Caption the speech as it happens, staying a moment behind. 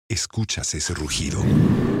¿Escuchas ese rugido?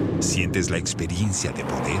 ¿Sientes la experiencia de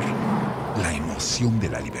poder? ¿La emoción de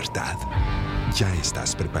la libertad? Ya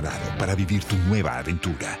estás preparado para vivir tu nueva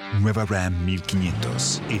aventura. Nueva Ram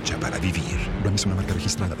 1500, hecha para vivir. Ram es una marca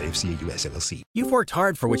registrada de FCA US LLC. You've worked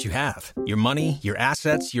hard for what you have. Your money, your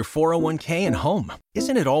assets, your 401k, and home.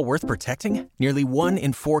 Isn't it all worth protecting? Nearly 1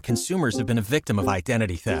 in 4 consumers have been a victim of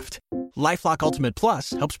identity theft. LifeLock Ultimate Plus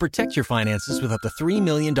helps protect your finances with up to $3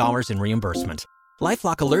 million in reimbursement.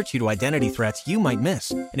 LifeLock alerts you to identity threats you might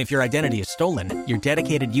miss. And if your identity is stolen, your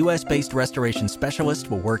dedicated U.S.-based restoration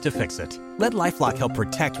specialist will work to fix it. Let LifeLock help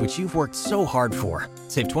protect what you've worked so hard for.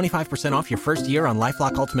 Save 25% off your first year on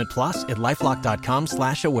LifeLock Ultimate Plus at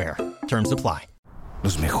LifeLock.com/aware. Terms apply.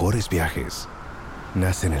 Los mejores viajes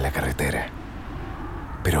nacen en la carretera.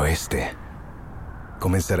 Pero este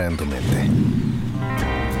comenzará en tu mente.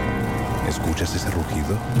 ¿Escuchas ese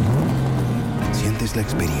rugido? ¿Sientes la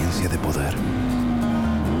experiencia de poder?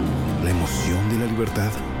 ¿La emoción de la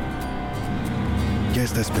libertad? Ya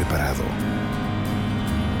estás preparado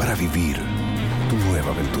para vivir tu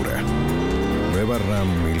nueva aventura. Nueva Ram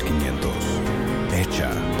 1500, hecha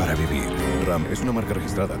para vivir. Ram es una marca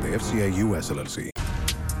registrada de FCA US LLC.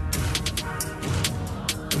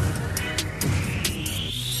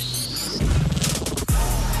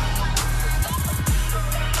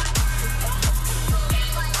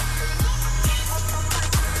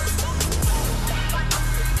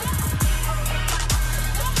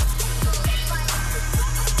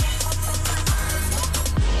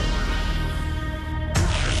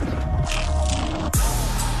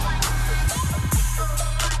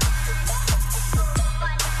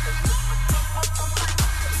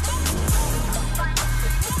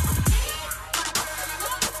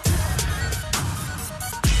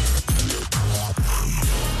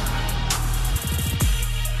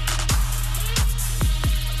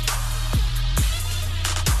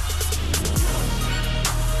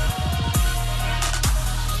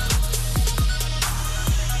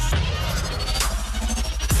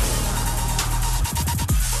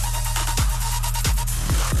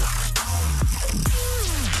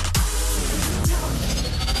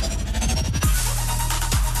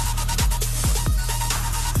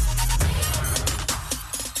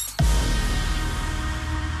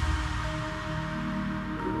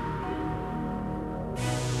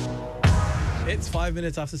 It's 5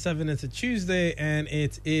 minutes after 7. It's a Tuesday, and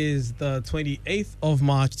it is the 28th of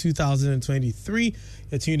March, 2023.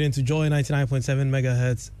 You're tuned in to Joy 99.7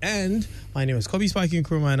 megahertz, and my name is Kobe Spiking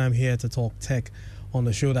Nkrumah, and I'm here to talk tech on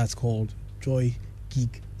the show that's called Joy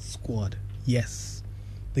Geek Squad. Yes,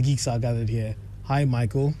 the geeks are gathered here. Hi,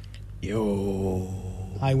 Michael. Yo.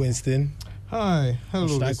 Hi, Winston. Hi. Hello. Or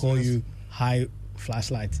should I listeners. call you High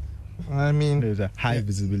Flashlight? I mean, there's a high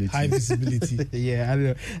visibility. High visibility. Yeah, I don't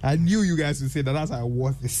know. I knew you guys would say that. That's how I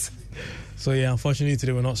was this. So yeah, unfortunately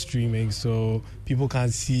today we're not streaming, so people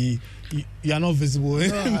can't see. You're not visible.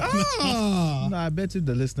 No, I bet you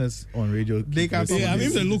the listeners on radio They can listen. Yeah, I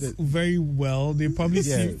mean, they look very well. They probably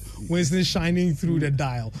see Winston shining through the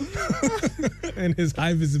dial and his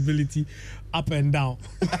high visibility up and down.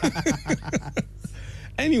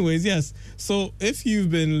 Anyways, yes. So if you've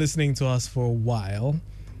been listening to us for a while,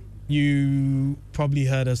 you probably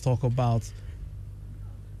heard us talk about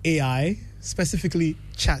AI, specifically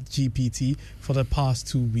ChatGPT, for the past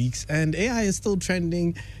 2 weeks. And AI is still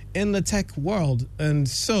trending in the tech world. And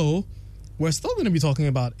so we're still going to be talking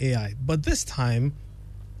about AI. But this time,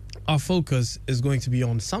 our focus is going to be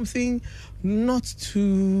on something not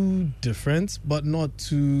too different, but not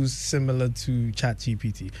too similar to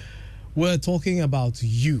ChatGPT. We're talking about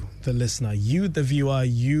you, the listener, you, the viewer,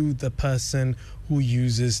 you, the person who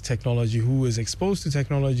uses technology, who is exposed to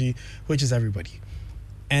technology, which is everybody.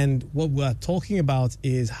 And what we're talking about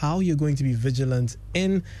is how you're going to be vigilant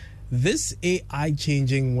in this AI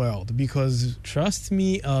changing world, because trust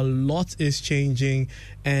me, a lot is changing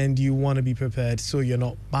and you want to be prepared so you're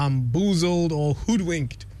not bamboozled or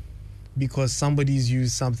hoodwinked because somebody's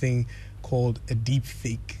used something called a deep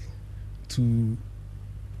fake to...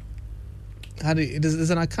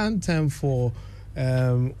 There's an account term for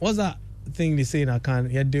what's that thing they say in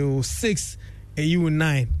account? Yeah, do 6 and you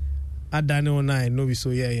 9. I don't know 9. No,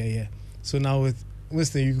 so yeah. So now with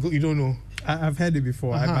Winston, you don't know. I've heard it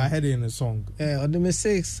before. I heard it in a song. Yeah, Odime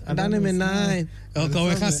 6, Adanime 9.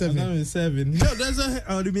 Okay, 7. Adanime 7. No, there's a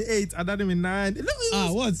Odime 8, Adanime 9.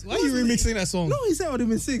 No, what? Why are you remixing that song? No, he said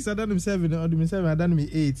Odime 6, Adanime 7, Odime 7, Adanime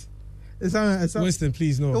 8. Winston,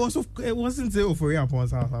 please, no. It wasn't for real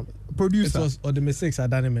producer. It was Odime 6,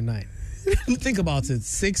 Adanime 9. Think about it.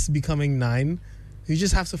 6 becoming 9. You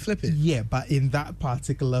just have to flip it. Yeah, but in that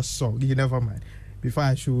particular song, you never mind. before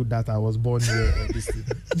I showed that I was born here at this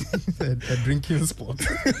a drinking spot.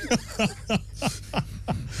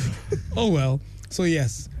 Oh well. So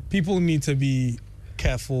yes, people need to be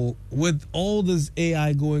careful with all this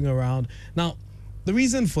AI going around. Now, the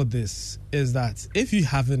reason for this is that if you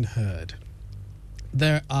haven't heard,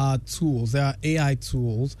 there are AI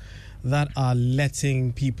tools that are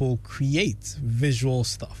letting people create visual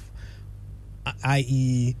stuff,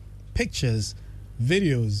 i.e. pictures,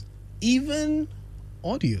 videos, even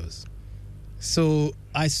audios. So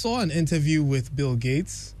I saw an interview with Bill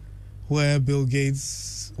Gates where Bill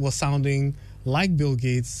Gates was sounding like Bill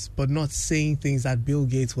Gates but not saying things that Bill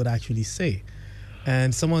Gates would actually say.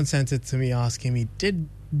 And someone sent it to me asking me, did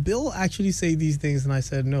Bill actually say these things? And I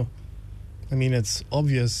said no. I mean, it's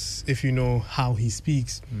obvious if you know how he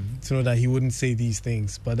speaks to know that he wouldn't say these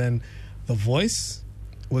things. But then the voice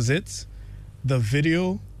was it. The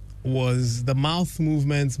video was, the mouth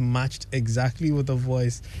movements matched exactly with the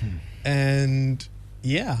voice. And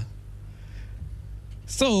yeah.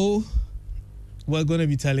 So we're going to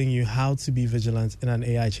be telling you how to be vigilant in an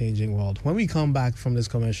AI changing world. When we come back from this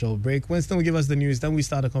commercial break, Winston will give us the news, then we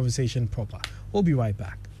start a conversation proper. We'll be right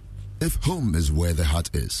back. If home is where the heart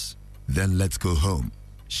is, then let's go home,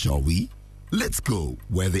 shall we? Let's go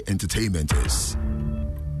where the entertainment is,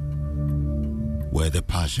 where the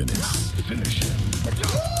passion is,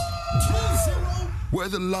 where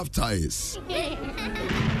the laughter is,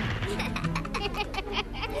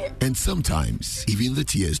 and sometimes even the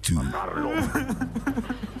tears too.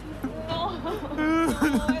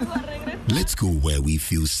 Let's go where we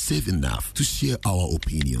feel safe enough to share our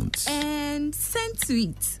opinions and send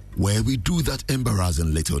tweets, where we do that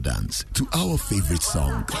embarrassing little dance to our favorite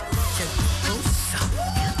song.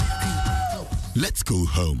 Let's go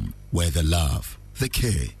home where the love, the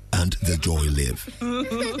care, and the joy live.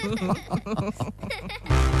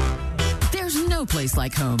 There's no place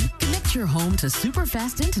like home. Connect your home to super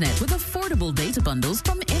fast internet with affordable data bundles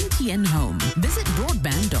from MTN Home. Visit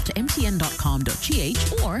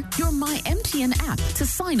broadband.mtn.com.gh or your My MTN app to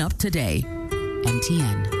sign up today.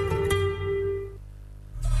 MTN.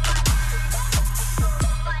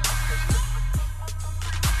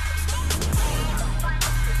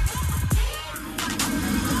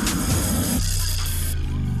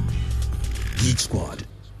 Geek Squad.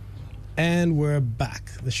 And we're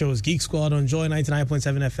back. The show is Geek Squad on Joy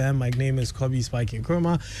 99.7 FM. My name is Kobe Spike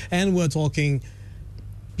Nkrumah, and we're talking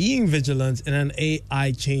being vigilant in an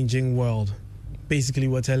AI changing world. Basically,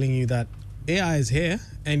 we're telling you that AI is here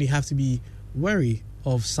and you have to be wary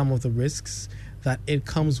of some of the risks that it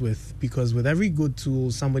comes with, because with every good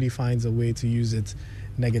tool, somebody finds a way to use it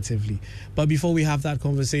negatively. But before we have that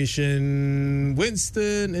conversation,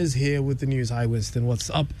 Winston is here with the news. Hi, Winston. What's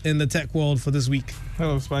up in the tech world for this week?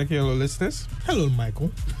 Hello, Spikey. Hello, listeners. Hello,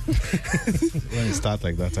 Michael. When it starts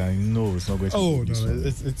like that, I know it's not going to be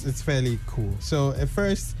useful. It's fairly cool. So, at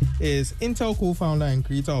first is Intel co-founder and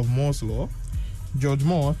creator of Moore's Law, George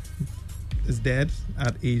Moore, is dead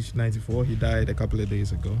at age 94. He died a couple of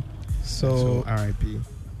days ago. So RIP.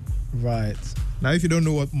 Right. Now, if you don't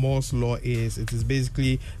know what Moore's Law is, it is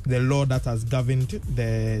basically the law that has governed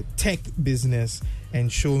the tech business and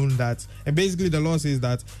shown that, and basically the law says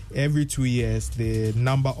that every 2 years the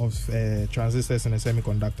number of transistors in a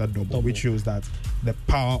semiconductor double, which shows that the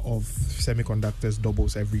power of semiconductors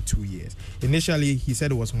doubles every 2 years. Initially, he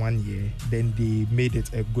said it was 1 year, then they made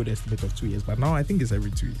it a good estimate of 2 years, but now I think it's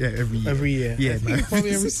every year. Every year. Yeah,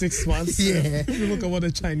 probably every 6 months. Yeah. If you look at what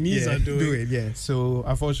the Chinese are doing. Yeah. So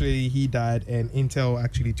unfortunately, he died, and Intel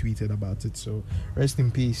actually tweeted about it. So rest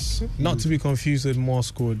in peace. Not to be confused with Morse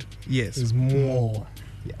code. Yes, it's more.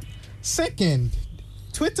 Yeah. Second,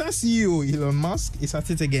 Twitter CEO Elon Musk is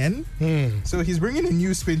at it again. So he's bringing a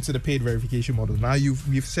new spin to the paid verification model. Now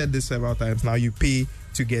we've said this several times. Now you pay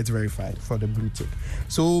to get verified for the blue tick.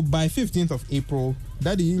 So by 15th of April,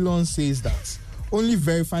 Daddy Elon says that only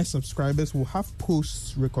verified subscribers will have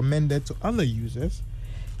posts recommended to other users,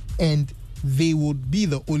 and they would be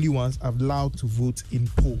the only ones allowed to vote in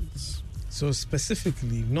polls. So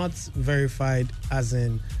specifically, not verified as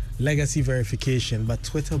in legacy verification, but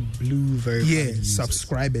Twitter blue verified users.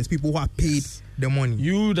 Subscribers, people who are paid the money.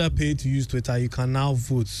 You that paid to use Twitter, you can now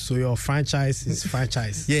vote. So your franchise is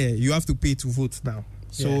franchise. Yeah, you have to pay to vote now.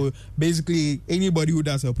 So basically, anybody who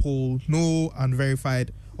does a poll, no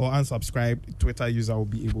unverified or unsubscribed Twitter user will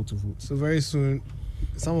be able to vote. So very soon,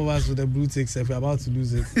 some of us with the blue ticks, if we're about to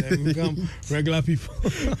lose it, then we become regular people.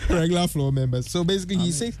 Regular floor members. So basically,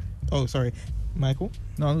 he says, oh, sorry, Michael?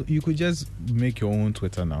 No, you could just make your own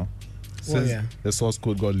Twitter now. The source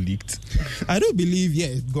code got leaked. I do believe,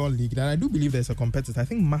 it got leaked. And I do believe there's a competitor. I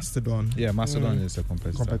think Mastodon. Yeah, Mastodon is a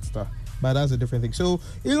competitor. but that's a different thing. So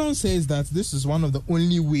Elon says that this is one of the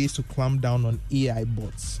only ways to clamp down on AI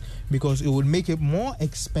bots, because it would make it more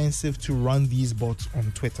expensive to run these bots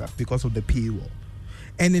on Twitter because of the paywall.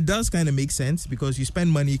 And it does kind of make sense, because you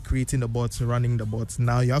spend money creating the bots, running the bots.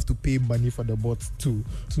 Now you have to pay money for the bots to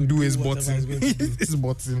do his botsing. His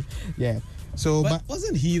botsing. Yeah. So, but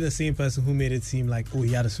wasn't he the same person who made it seem like, oh,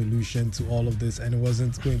 he had a solution to all of this and it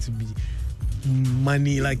wasn't going to be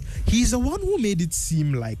money? Like, he's the one who made it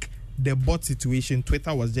seem like the bot situation,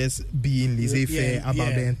 Twitter was just being laissez-faire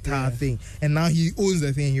about the entire thing. And now he owns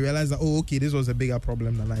the thing. He realized that, oh, okay, this was a bigger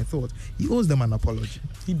problem than I thought. He owes them an apology.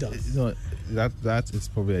 He does. You know, that is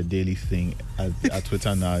probably a daily thing at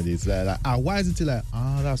Twitter nowadays. Why is it like,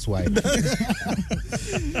 that's why.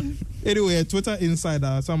 Anyway, a Twitter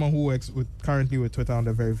insider, someone who works currently with Twitter on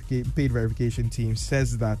the paid verification team,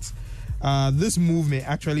 says that this move may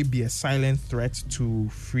actually be a silent threat to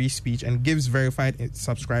free speech and gives verified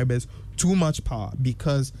subscribers too much power,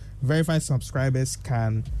 because verified subscribers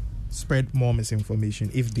can spread more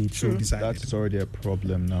misinformation if they so decide. That's already a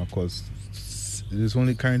problem now, because there's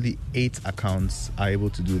only currently 8 accounts are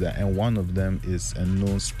able to do that, and one of them is a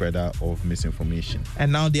known spreader of misinformation.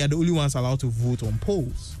 And now they are the only ones allowed to vote on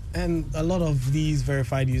polls. And a lot of these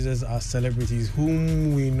verified users are celebrities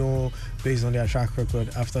whom we know based on their track record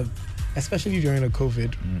after, especially during the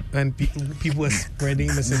COVID, and people were spreading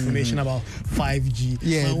misinformation about 5G.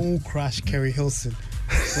 Yeah. My own crush, Kerry Hilson,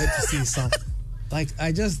 went to see some. Like,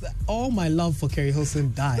 all my love for Kerry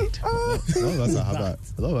Hilson died. A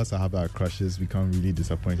lot of us have our crushes become really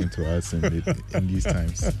disappointing to us in these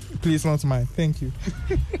times. Please, not mine. Thank you.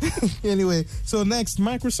 Anyway, so next,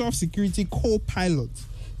 Microsoft Security Copilot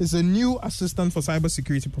is a new assistant for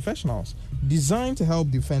cybersecurity professionals designed to help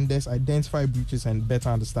defenders identify breaches and better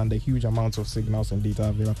understand the huge amounts of signals and data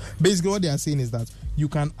available. Basically, what they are saying is that you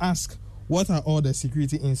can ask, what are all the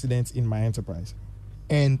security incidents in my enterprise?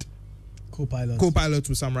 And Copilot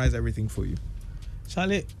will summarize everything for you.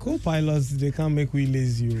 Charlie, Copilots, they can't make we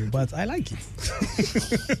lazy, but I like it.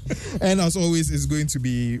 And as always, it's going to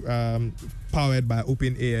be powered by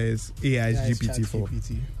OpenAI's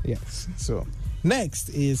GPT-4. Yes. So next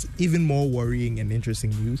is even more worrying and interesting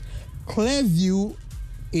news. Clearview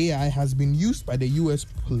AI has been used by the US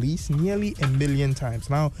police nearly 1 million times.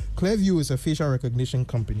 Now, Clearview is a facial recognition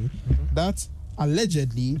company that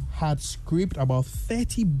allegedly had scraped about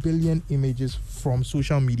 30 billion images from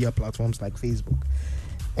social media platforms like Facebook.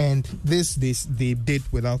 And this they did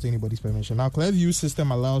without anybody's permission. Now, Clearview's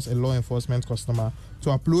system allows a law enforcement customer to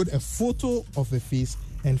upload a photo of the face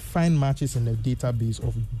and find matches in a database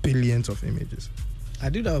of billions of images. I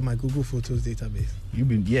do that with my Google Photos database.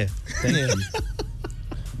 Thank you.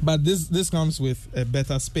 But this comes with a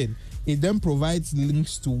better spin. It then provides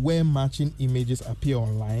links to where matching images appear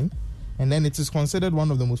online, and then it is considered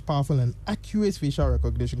one of the most powerful and accurate facial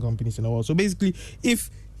recognition companies in the world. So basically, if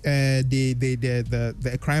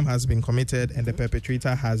the crime has been committed and the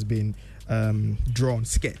perpetrator has been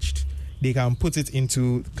sketched, they can put it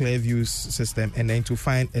into Clearview's system and then to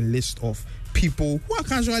find a list of people who are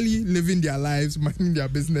casually living their lives, minding their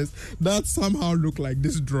business, that somehow look like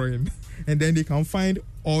this drawing. And then they can find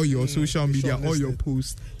all your social media, all your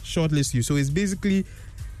posts, shortlist you. So it's basically,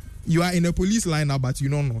 you are in a police line now, but you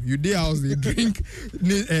don't know. You day house, they drink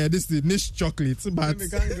niche chocolates, but they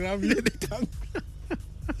can't grab you.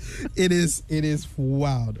 It is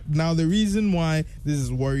wild. Now, the reason why this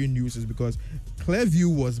is worrying news is because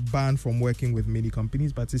Clearview was banned from working with many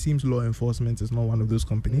companies, but it seems law enforcement is not one of those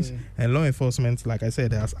companies. And law enforcement, like I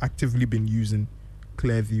said, has actively been using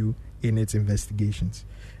Clearview in its investigations.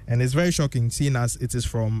 And it's very shocking, seeing as it is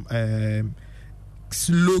from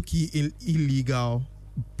low-key illegal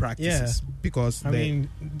practices. Because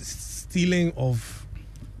stealing of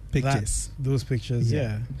pictures, those pictures.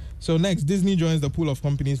 So next, Disney joins the pool of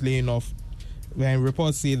companies laying off, when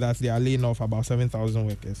reports say that they are laying off about 7,000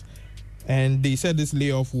 workers, and they said this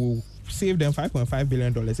layoff will save them $5.5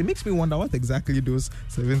 billion. It makes me wonder what exactly those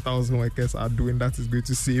 7,000 workers are doing that is going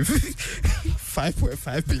to save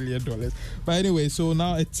 $5.5 billion. But anyway, so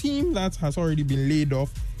now a team that has already been laid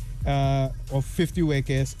off of 50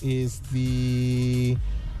 workers is the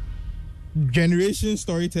Generation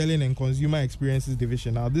Storytelling and Consumer Experiences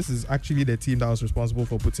Division. Now, this is actually the team that was responsible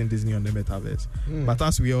for putting Disney on the metaverse. But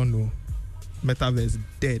as we all know, metaverse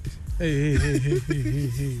dead. Hey,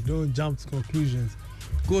 don't jump to conclusions.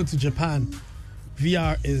 Go to Japan.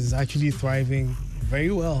 VR is actually thriving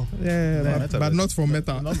very well. But not for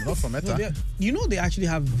Meta. Not for Meta. No, they actually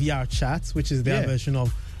have VR chats, which is their version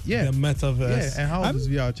of the metaverse. And how is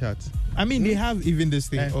VR chat? I mean, they have even this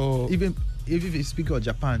thing. Even if you speak of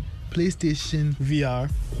Japan, PlayStation VR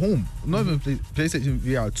Home. Not even PlayStation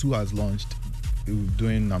VR 2 has launched,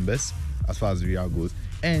 doing numbers as far as VR goes,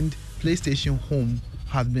 and PlayStation Home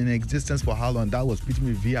had been in existence for how long? That was pretty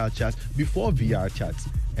much VR chats before VR chats.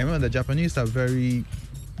 And remember, the Japanese are very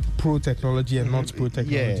pro technology and not pro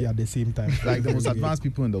technology at the same time. Like the most advanced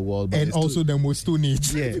people in the world, and also the most Stone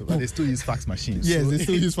Age. Yeah, but they still use fax machines. Yes, they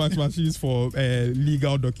still use fax machines for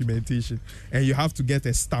legal documentation, and you have to get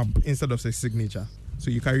a stamp instead of a signature. So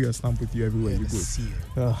you carry your stamp with you everywhere you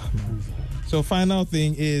go. So final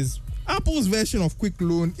thing is Apple's version of Quick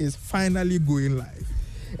Loan is finally going live,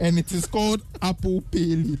 and it is called Apple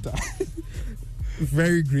Pay Later.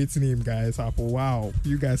 Very great name, guys. Apple. Wow,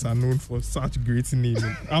 you guys are known for such great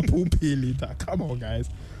naming. Apple Pay Later. Come on, guys.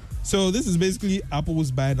 So this is basically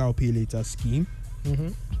Apple's buy now pay later scheme.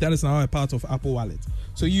 That is now a part of Apple Wallet.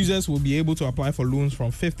 So users will be able to apply for loans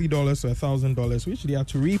from $50 to $1,000, which they are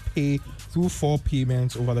to repay through 4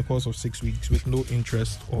 payments over the course of 6 weeks with no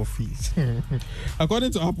interest or fees.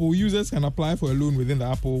 According to Apple, users can apply for a loan within the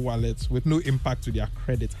Apple Wallet with no impact to their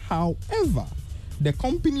credit. However, the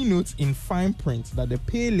company notes in fine print that the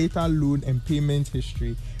pay later loan and payment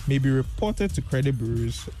history may be reported to credit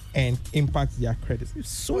bureaus and impact their credit. It's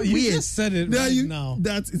so weird. You just said it now.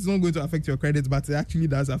 That it's not going to affect your credit, but it actually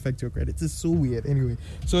does affect your credit. It's so weird. Anyway,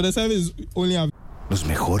 so the service only have... Los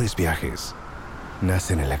mejores viajes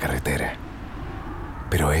nacen en la carretera,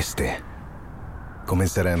 pero este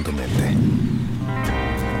comenzará en tu mente.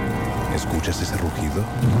 ¿Escuchas ese rugido?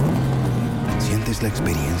 ¿Sientes la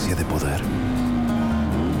experiencia de poder?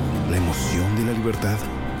 ¿La emoción de la libertad?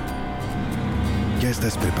 Ya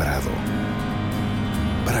estás preparado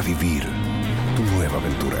para vivir tu nueva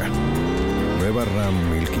aventura. Nueva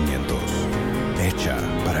RAM 1500. Hecha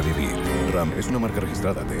para vivir. RAM es una marca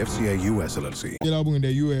registrada de FCA US LLC. Available in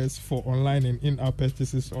the US for online and in-app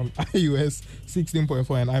purchases on iOS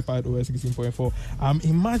 16.4 and iPadOS 16.4. I'm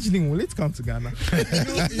imagining, will it come to Ghana?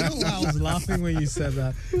 you know why I was laughing when you said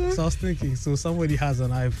that? So I was thinking, so somebody has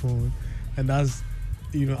an iPhone and that's,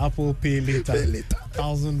 Apple Pay Later,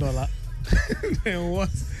 $1,000. Then what?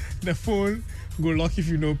 The phone go lock if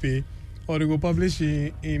you no pay, or they go publish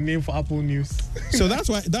a name for Apple News. So that's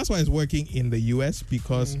why it's working in the US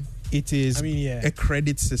because it is a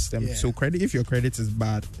credit system. Yeah. So if your credit is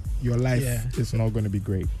bad, your life is not going to be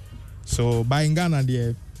great. So by in Ghana,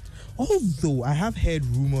 although I have heard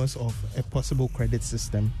rumors of a possible credit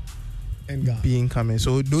system being coming.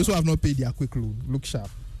 So those who have not paid their quick loan, look sharp.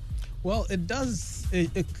 Well, it does.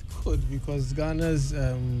 It could, because Ghana's,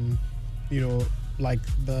 like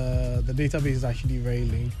the database is actually very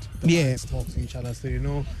linked. The banks talk to each other, so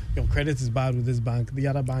your credit is bad with this bank, the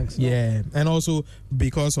other banks. Yeah, and also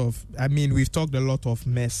because of, we've talked a lot of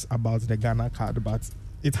mess about the Ghana card, but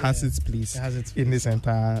it has its place in this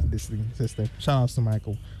entire system. Shout out to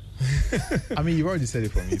Michael. You've already said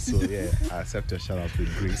it for me, so I accept your shout out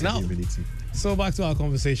with grace and humility. So back to our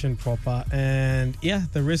conversation proper, and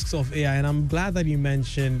the risks of AI, and I'm glad that you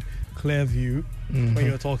mentioned Clearview when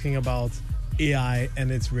you're talking about AI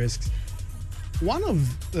and its risks. One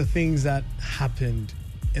of the things that happened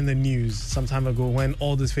in the news some time ago when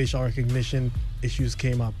all this facial recognition issues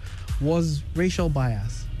came up was racial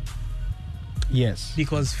bias. Yes.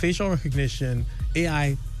 Because facial recognition,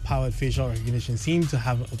 AI-powered facial recognition, seemed to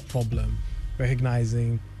have a problem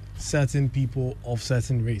recognizing certain people of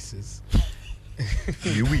certain races.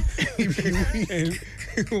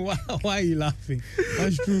 Why are you laughing?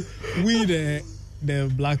 That's true. We the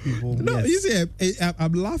black people. No, you see,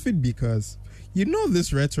 I'm laughing because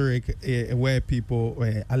this rhetoric where people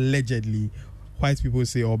allegedly white people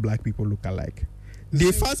say all black people look alike.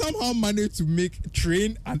 They somehow managed to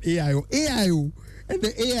train an AI. And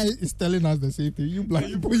the AI is telling us the same thing. You black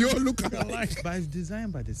people, you all look alike. But it's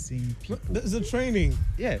designed by the same people. There's a training.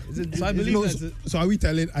 Yeah. So I believe so are you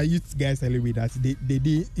guys telling me that they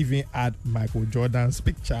didn't even add Michael Jordan's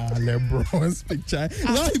picture, LeBron's picture?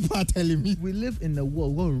 Now people are telling me. We live in a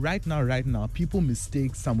world where right now, people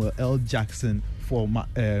mistake Samuel L. Jackson for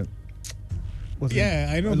I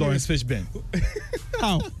know Lawrence Fishburne.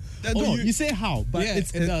 How? You say how, but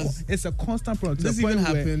it does. It's a constant problem. This even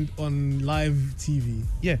happened on live TV.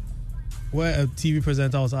 Yeah. Where a TV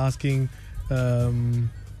presenter was asking,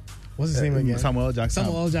 what's his name again? Samuel L. Jackson.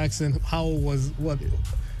 How was what?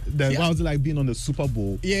 How was it like being on the Super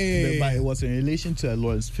Bowl? Yeah. But it was in relation to a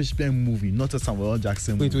Lawrence Fishburne movie, not a Samuel L.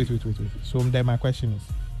 Jackson movie. Wait. So then my question is,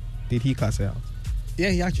 did he cuss it out? Yeah,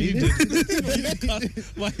 he actually did.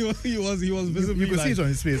 But he was visibly. You could see it on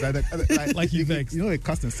his face, like he vexed. A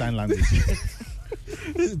custom sign language.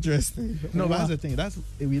 Interesting. No, but that's the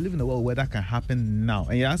thing. We live in a world where that can happen now,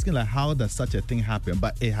 and you're asking like, how does such a thing happen?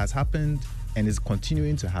 But it has happened and is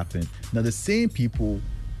continuing to happen. Now, the same people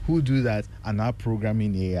who do that are now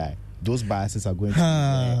programming AI. Those biases are going to be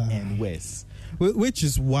there and worse. Which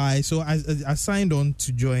is why, so I signed on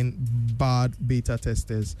to join BARD beta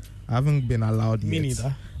testers. I haven't been allowed yet. Me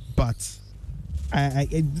neither. But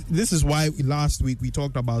this is why last week we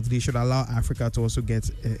talked about they should allow Africa to also get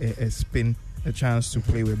a chance to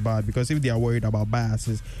play with BARD, because if they are worried about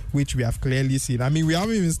biases, which we have clearly seen, I mean, we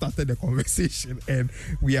haven't even started the conversation, and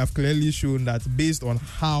we have clearly shown that based on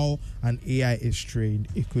how an AI is trained,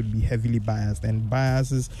 it could be heavily biased, and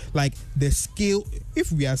biases like the scale.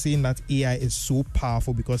 If we are saying that AI is so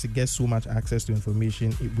powerful because it gets so much access to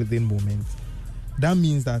information within moments, that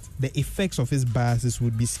means that the effects of its biases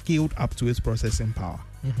would be scaled up to its processing power.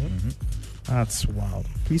 That's wild.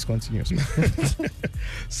 Please continue.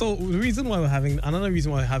 So the reason why another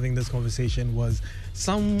reason why we're having this conversation was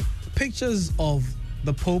some pictures of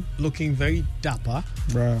the Pope looking very dapper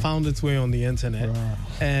found its way on the internet,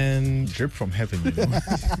 and Drip from heaven, you know.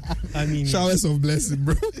 I mean, showers of blessing,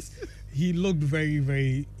 bro. He looked very,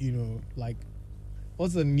 very, like,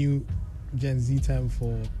 what's the new Gen Z term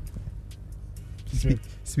for drip?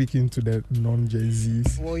 Speaking to the non-Gen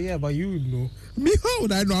Zs. Well, yeah, but you would know. Me, how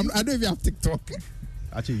would I know? I don't even have TikTok.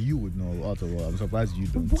 Actually, you would know. I'm surprised you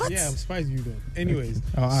don't. What? Yeah, I'm surprised you don't. Anyways,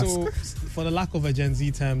 I'll so for the lack of a Gen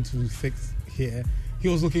Z term to fix here, he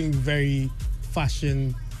was looking very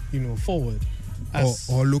fashion, forward.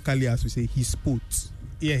 Or locally, as we say, he sports.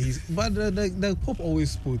 Yeah, but the Pope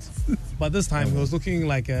always sports. But this time he was looking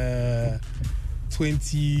like a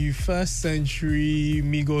 21st century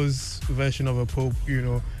Migos version of a Pope,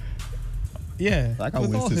 Yeah. Like how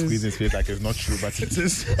Winston squeezes his face like it's not true, but it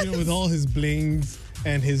is. With all his blings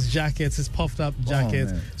and his jackets, his puffed up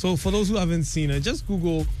jackets. So for those who haven't seen it, just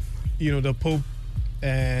Google, the Pope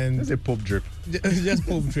and... It's a Pope drip. Just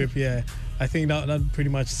Pope drip, yeah. I think that pretty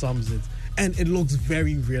much sums it. And it looks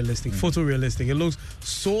very realistic, photorealistic. It looks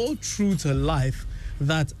so true to life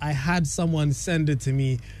that I had someone send it to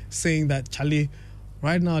me saying that, Charlie,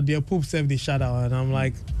 right now, dear Pope saved the shadow. And I'm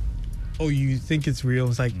like, oh, you think it's real?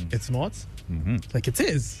 It's like, it's not. Like, it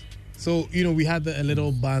is. So, we had a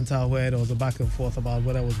little banter where there was a back and forth about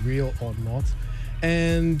whether it was real or not.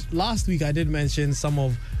 And last week, I did mention some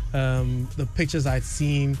of the pictures I'd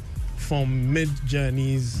seen from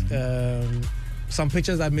Mid-Journey's, some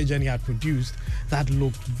pictures that Mid-Journey had produced that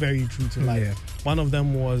looked very true to life. Yeah. One of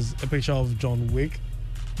them was a picture of John Wick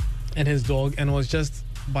and his dog, and it was just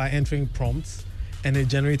by entering prompts, and it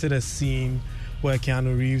generated a scene where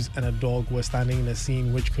Keanu Reeves and a dog were standing in a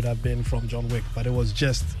scene which could have been from John Wick, but it was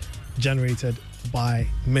just generated by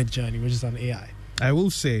Mid-Journey, which is an AI. I will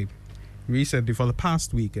say, recently, for the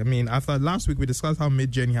past week, I mean, after last week we discussed how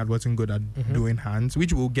Mid-Journey had wasn't good at doing hands,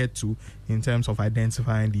 which we'll get to in terms of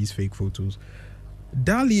identifying these fake photos.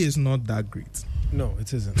 DALL-E is not that great. No,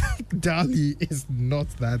 it isn't. DALL-E is not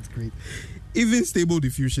that great. Even Stable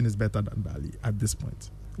Diffusion is better than DALL-E at this point.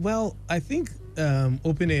 Well, I think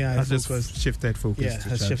OpenAI has just shifted focus. Yeah,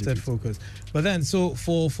 has shifted focus. But then, so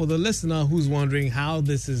for the listener who's wondering how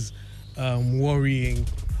this is worrying,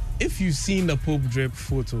 if you've seen the Pope drip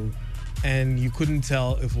photo and you couldn't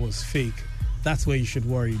tell if it was fake, that's where you should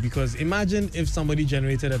worry. Because imagine if somebody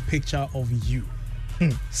generated a picture of you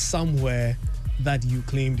somewhere that you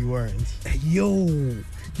claimed you weren't. Yo,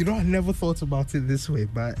 I never thought about it this way,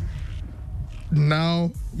 but now,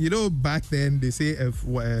 back then they say a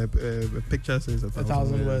picture says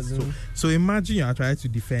 1,000 words. So imagine you are trying to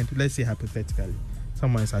defend, let's say hypothetically,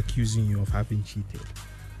 someone is accusing you of having cheated.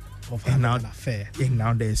 Of having an affair. And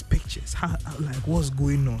now there's pictures. What's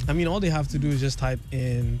going on? I mean, all they have to do is just type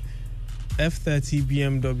in F30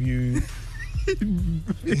 BMW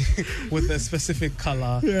with a specific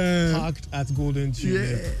color, parked at Golden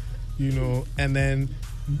Tulip, and then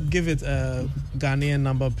give it a Ghanaian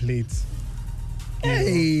number plate.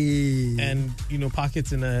 And park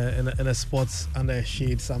it in a spot under a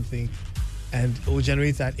shade, something, and it will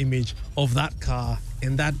generate that image of that car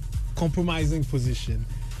in that compromising position,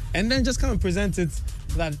 and then just come and present it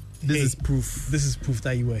that this is proof. This is proof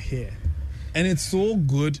that you were here, and it's so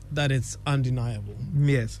good that it's undeniable.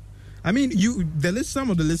 Yes, I mean,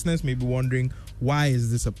 some of the listeners may be wondering, why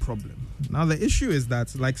is this a problem? Now the issue is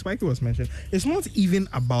that, like Spikey was mentioned, it's not even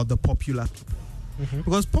about the popular people.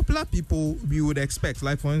 Because popular people we would expect,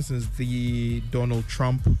 like for instance the Donald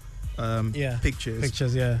Trump pictures,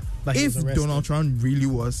 if Donald Trump really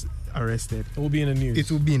was arrested, it will be in the news.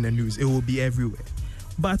 It will be in the news. It will be everywhere.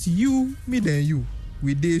 But you, me, then you,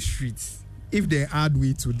 with these streets, if they add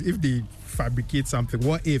weight to, if they fabricate something,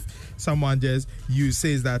 what if someone just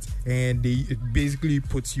says that and it basically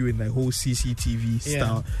puts you in the whole CCTV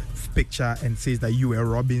style picture and says that you were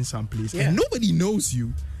robbing someplace and nobody knows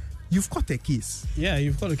you? You've got a case. Yeah,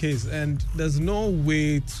 you've got a case, and there's no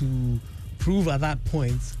way to prove at that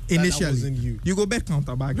point initially that wasn't you. You go back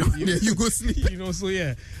counter back. You go sleep.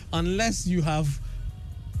 So unless you have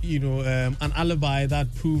an alibi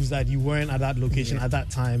that proves that you weren't at that location at that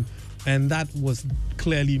time, and that was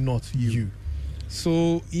clearly not you.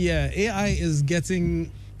 So AI is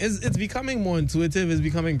it's becoming more intuitive, it's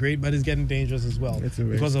becoming great, but it's getting dangerous as well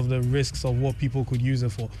because of the risks of what people could use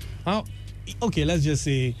it for. Now, okay, let's just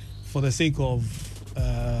say, for the sake of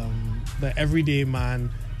the everyday man,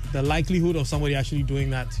 the likelihood of somebody actually doing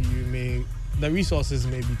that to you the resources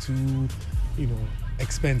may be too,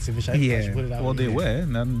 expensive. I should put it that way. They were.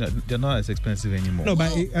 They're not as expensive anymore. No,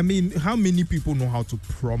 but I mean, how many people know how to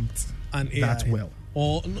prompt an AI that well?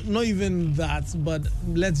 Or not even that, but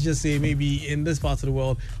let's just say maybe in this part of the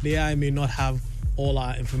world, the AI may not have all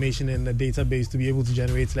our information in the database to be able to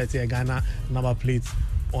generate, let's say, a Ghana number plate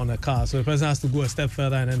on a car. So the person has to go a step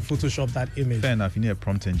further and then Photoshop that image. Fair enough. You need a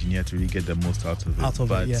prompt engineer to really get the most out of it.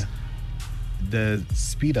 But the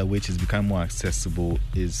speed at which it's become more accessible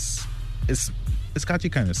is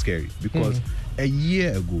actually kind of scary, because a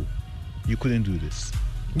year ago you couldn't do this.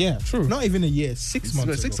 Yeah, true. Not even a year. 6 months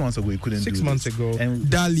ago. 6 months ago you couldn't do this. 6 months ago. And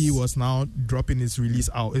Dali was now dropping his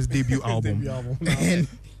debut album. And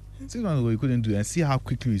 6 months ago you couldn't do it. And see how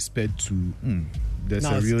quickly we sped to there's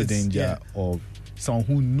a real danger of someone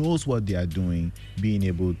who knows what they are doing being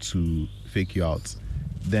able to fake you out.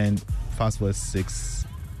 Then fast forward 6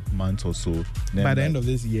 months or so. Then by the end of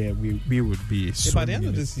this year, we would be. By the end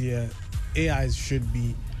of this year, AI should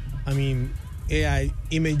be. AI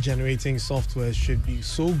image generating software should be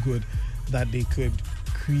so good that they could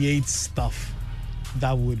create stuff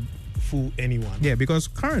that would fool anyone. Yeah, because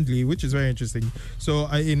currently, which is very interesting, so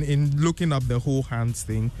in looking up the whole hands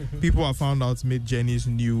thing, people have found out Midjourney's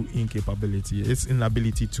new incapability, its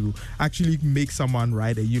inability to actually make someone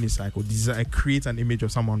ride a unicycle, create an image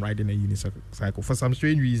of someone riding a unicycle. For some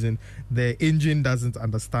strange reason, the engine doesn't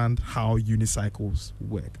understand how unicycles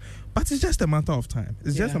work. But it's just a matter of time.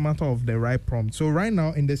 It's just a matter of the right prompt. So right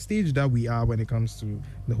now, in the stage that we are when it comes to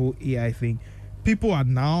the whole AI thing, people are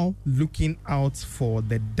now looking out for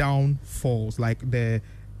the downfalls, like the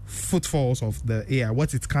footfalls of the AI,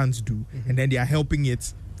 what it can't do, and then they are helping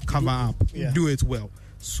it cover do it well.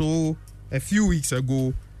 So a few weeks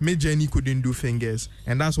ago, Midjourney couldn't do fingers,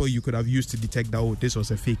 and that's what you could have used to detect that this was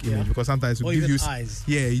a fake image, because sometimes it would give you eyes.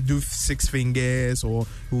 You do 6 fingers, or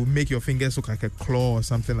it will make your fingers look like a claw or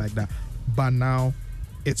something like that. But now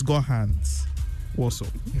it's got hands also.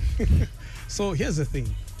 So here's the thing.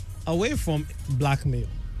 Away from blackmail,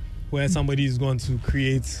 where somebody is going to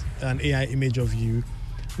create an AI image of you,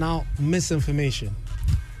 now misinformation.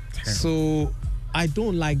 Terrible. So I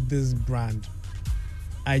don't like this brand.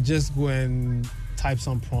 I just go and type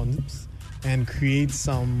some prompts and create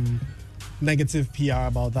some negative PR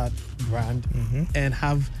about that brand and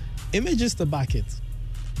have images to back it.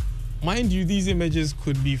 Mind you, these images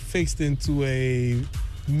could be fixed into a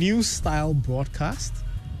new style broadcast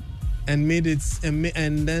and made it,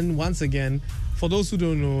 and then once again, for those who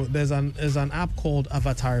don't know, there's an app called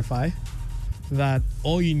Avatarify that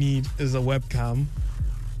all you need is a webcam,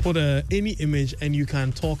 put any image, and you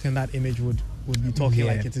can talk, and that image would be talking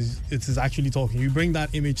like it is actually talking. You bring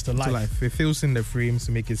that image to life. It fills in the frames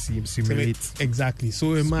to make it simulate. Exactly.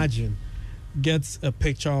 So imagine, get a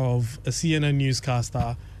picture of a CNN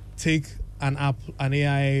newscaster, take an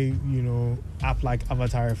AI, app like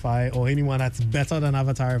Avatarify or anyone that's better than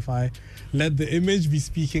Avatarify, let the image be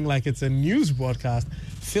speaking like it's a news broadcast,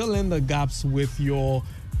 fill in the gaps with your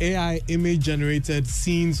AI image generated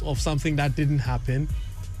scenes of something that didn't happen,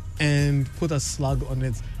 and put a slug on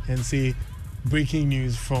it and say breaking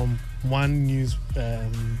news from one news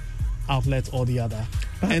outlet or the other,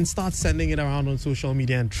 and start sending it around on social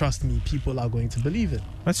media, and trust me, people are going to believe it.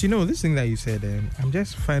 But this thing that you said,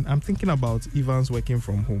 I'm thinking about Evans working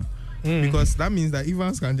from home, because that means that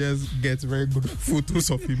Evans can just get very good photos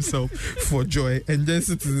of himself for joy and just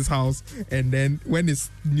sit in his house, and then when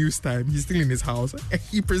it's news time, he's still in his house,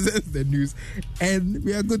 he presents the news, and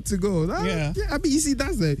we are good to go. You see,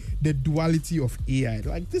 that's the duality of AI.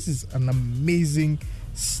 Like, this is an amazing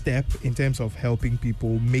step in terms of helping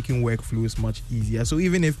people, making workflows much easier. So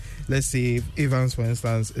even if, let's say, Evans, for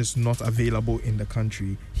instance, is not available in the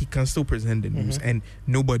country, he can still present the news, and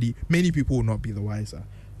many people will not be the wiser.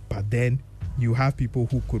 But then you have people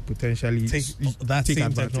who could potentially take that same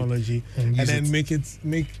advantage technology and then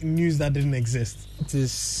make news that didn't exist. It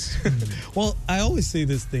is well, I always say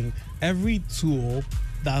this thing: every tool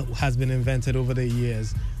that has been invented over the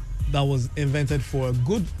years, that was invented for a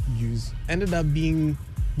good use, ended up being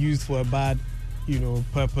used for a bad,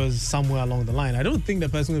 purpose somewhere along the line. I don't think the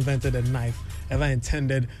person who invented a knife ever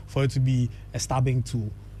intended for it to be a stabbing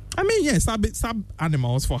tool. I mean, yeah, stab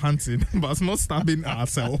animals for hunting, but not stabbing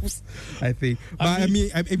ourselves, I think. But I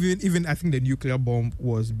mean, even I think the nuclear bomb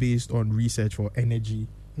was based on research for energy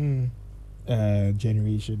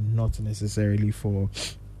generation, not necessarily for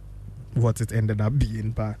what it ended up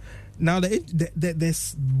being. But now,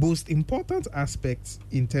 there's most important aspects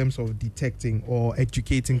in terms of detecting or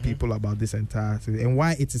educating people about this entire thing, and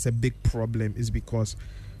why it is a big problem is because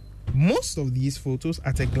most of these photos,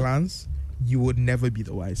 at a glance, you would never be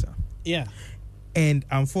the wiser. Yeah. And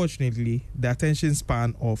unfortunately, the attention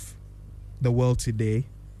span of the world today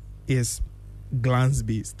is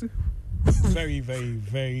glance-based. Very, very,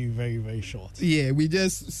 very, very, very short. Yeah, we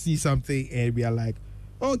just see something and we are like,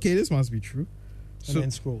 okay, this must be true. And then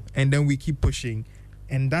scroll. And then we keep pushing.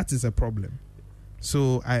 And that is a problem.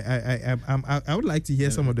 So I would like to hear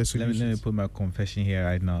some of the solutions. Let me put my confession here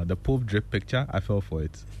right now. The Pope drip picture, I fell for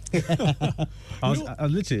it. I was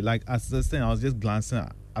literally, like, as I was saying, I was just glancing.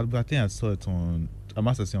 I think I saw it I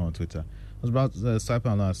must have seen it on Twitter. I was about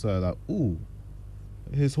swiping along, I saw it like, ooh,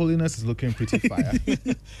 His Holiness is looking pretty fire.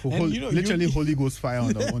 Literally Holy Ghost fire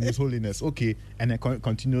on His Holiness. Okay, and then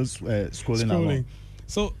continues scrolling along.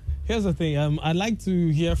 So here's the thing. I'd like to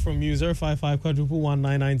hear from you.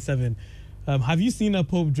 055-111-997. Have you seen a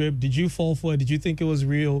Pope drip? Did you fall for it? Did you think it was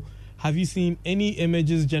real? Have you seen any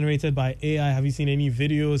images generated by AI? Have you seen any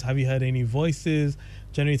videos? Have you heard any voices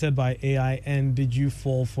generated by AI? And did you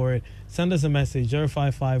fall for it? Send us a message.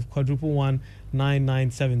 055-111-997.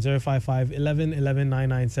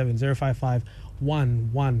 055-11-11-997.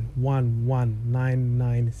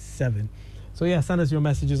 055-111-997. So yeah, send us your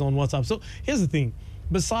messages on WhatsApp. So here's the thing.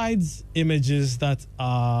 Besides images that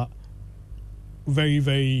are very,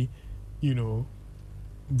 very,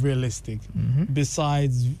 realistic,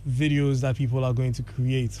 besides videos that people are going to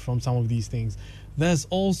create from some of these things, there's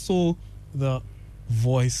also the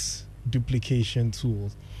voice duplication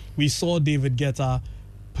tools. We saw David Guetta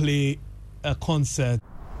play a concert.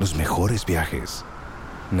 Los mejores viajes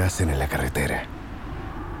nacen en la carretera,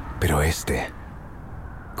 pero este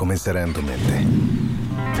comenzará en tu mente.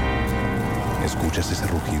 ¿Escuchas ese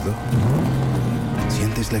rugido?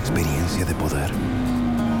 ¿Sientes la experiencia de poder?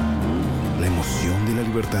 ¿La emoción de la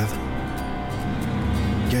libertad?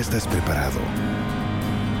 Ya estás preparado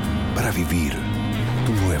para vivir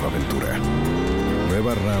tu nueva aventura.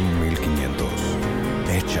 Nueva Ram 1500.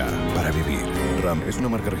 Hecha para vivir. Ram es una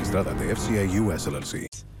marca registrada de FCA US LLC.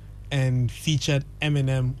 And featured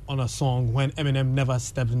Eminem on a song when Eminem never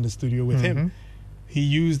stepped in the studio with him. He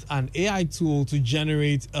used an AI tool to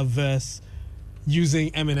generate a verse using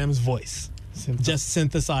Eminem's voice. Just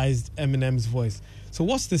synthesized Eminem's voice. So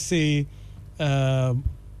what's to say I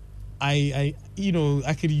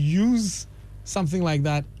could use something like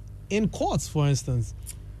that in courts, for instance?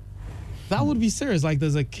 That would be serious. Like,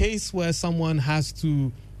 there's a case where someone is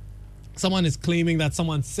claiming that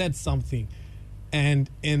someone said something, and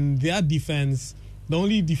in their defense, the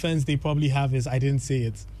only defense they probably have is, I didn't say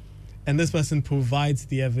it. And this person provides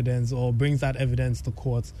the evidence or brings that evidence to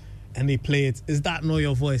court, and they play it. Is that not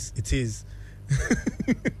your voice? It is.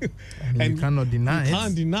 And you cannot deny it. You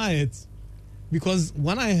can't deny it. Because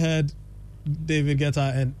when I heard David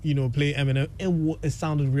Guetta and, play Eminem, it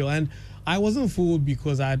sounded real. And I wasn't fooled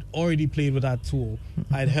because I'd already played with that tool.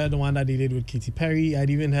 I'd heard the one that they did with Katy Perry. I'd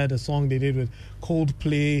even heard a song they did with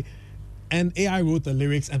Coldplay. And AI wrote the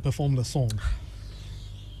lyrics and performed the song.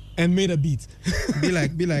 And made a beat. be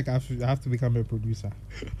like I have to become a producer.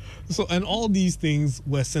 So, and all these things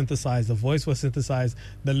were synthesized. The voice was synthesized.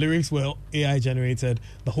 The lyrics were AI generated.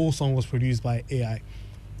 The whole song was produced by AI.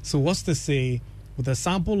 So what's to say, with a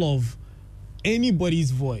sample of anybody's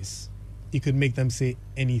voice, you could make them say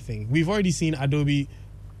anything. We've already seen Adobe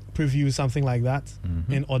preview something like that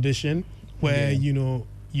in Audition, where, you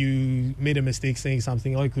made a mistake saying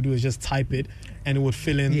something. All you could do is just type it and it would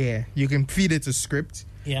fill in. Yeah, you can feed it a script.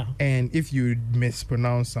 Yeah. And if you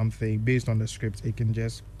mispronounce something based on the script, it can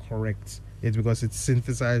just correct it because it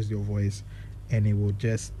synthesized your voice and it will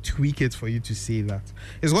just tweak it for you to say that.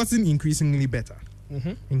 It's gotten increasingly better.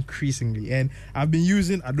 Increasingly. And I've been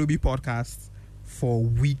using Adobe Podcasts for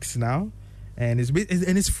weeks now. and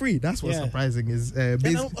it's free. That's what's surprising. Is a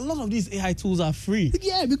lot of these AI tools are free.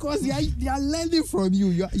 Yeah, because they are learning from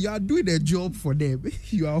you. You are doing a job for them.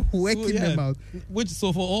 You are working them out.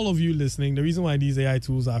 So for all of you listening, the reason why these AI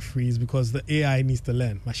tools are free is because the AI needs to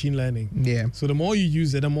learn, machine learning. Yeah. So the more you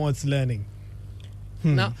use it, the more it's learning.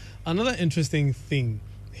 Now, another interesting thing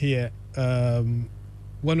here, when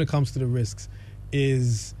it comes to the risks,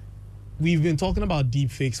 is we've been talking about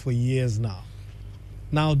deepfakes for years now.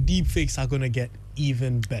 Now, deepfakes are going to get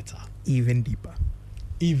even better. Even deeper.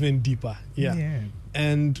 Yeah.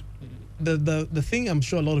 And the thing I'm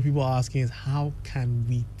sure a lot of people are asking is, how can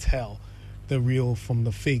we tell the real from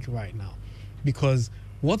the fake right now? Because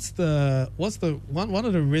what's the one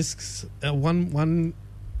of the risks? One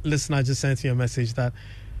listener just sent me a message that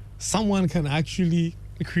someone can actually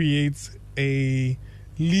create a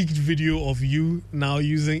leaked video of you now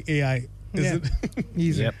using AI. Is it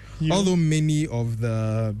easy? Yep. Although many of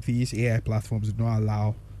these AI platforms do not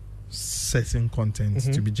allow certain content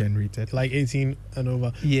to be generated, like 18 and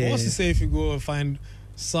over. Yeah. What's to say if you go and find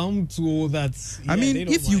some tool that's?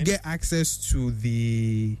 If you get access to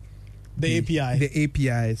the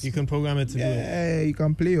APIs, you can program it to do it. Yeah, you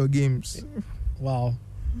can play your games. Wow.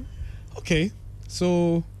 Okay,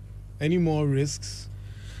 so any more risks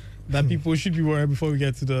that people should be worried before we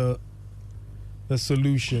get to the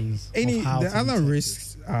solutions? The other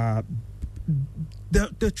risks are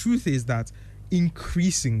the truth is that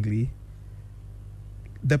increasingly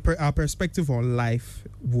our perspective on life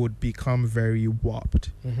would become very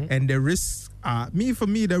warped, and the risks are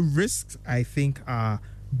the risks I think are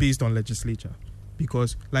based on legislature,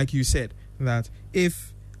 because like you said, that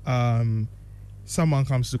if someone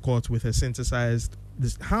comes to court with a synthesized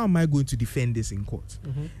this, how am I going to defend this in court?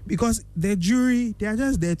 Because the jury, they are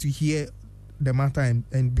just there to hear the matter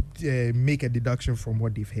and make a deduction from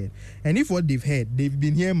what they've heard. And if what they've heard, they've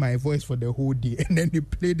been hearing my voice for the whole day, and then they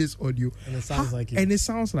play this audio and it sounds like you. And it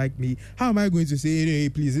sounds like me. How am I going to say, hey,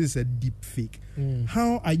 please, this is a deep fake?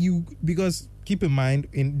 How are you? Because keep in mind,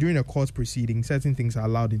 during a court proceeding, certain things are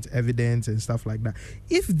allowed into evidence and stuff like that.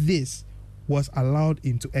 If this was allowed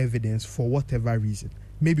into evidence for whatever reason,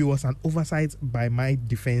 maybe it was an oversight by my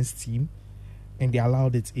defense team and they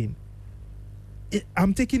allowed it in,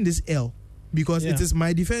 I'm taking this L, because it is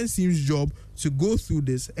my defense team's job to go through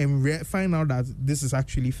this and find out that this is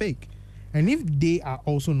actually fake. And if they are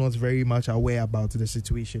also not very much aware about the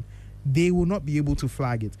situation, they will not be able to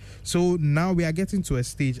flag it. So now we are getting to a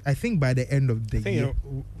stage, I think by the end of the year,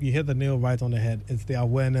 you hit the nail right on the head. It's the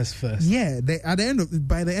awareness first. Yeah, by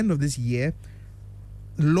the end of this year,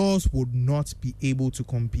 laws would not be able to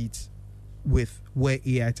compete with where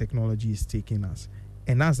AI technology is taking us.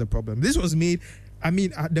 And that's the problem. This was made,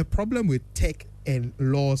 the problem with tech and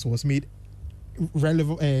laws was made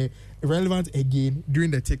relevant again during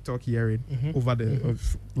the TikTok hearing over the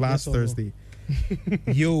last Thursday.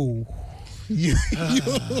 Yo.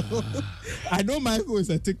 I know Michael is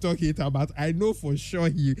a TikTok hater, but I know for sure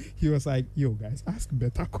he was like, yo guys, ask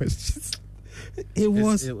better questions. It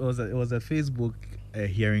was a Facebook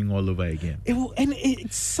hearing all over again.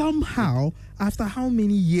 It somehow, after how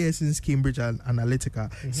many years since Cambridge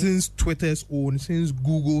Analytica, since Twitter's own, since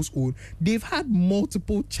Google's own, they've had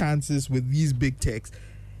multiple chances with these big techs,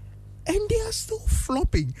 and they are still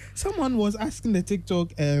flopping. Someone was asking the TikTok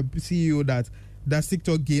CEO that, does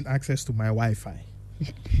TikTok gain access to my Wi-Fi?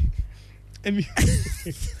 And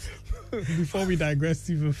before we digress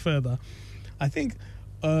even further, I think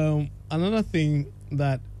another thing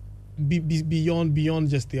that beyond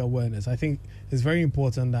just the awareness, I think it's very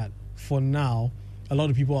important that for now a lot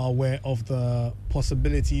of people are aware of the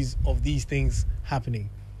possibilities of these things happening.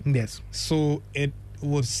 Yes. So it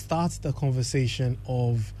would start the conversation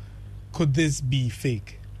of, could this be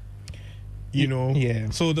fake? You know? Yeah.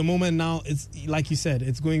 So the moment now, it's like you said,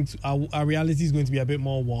 it's going to our reality is going to be a bit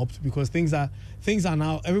more warped, because things are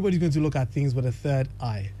now, everybody's going to look at things with a third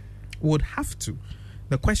eye. Would have to.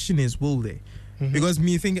 The question is, will they? Because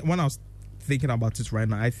when I was thinking about it right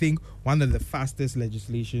now, I think one of the fastest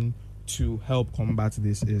legislation to help combat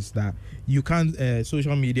this is that you can't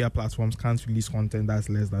social media platforms can't release content that's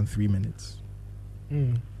less than 3 minutes.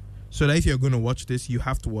 So that if you're going to watch this, you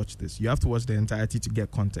have to watch this. You have to watch the entirety to get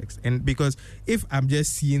context. And because if I'm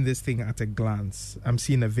just seeing this thing at a glance, I'm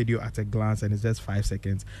seeing a video at a glance and it's just 5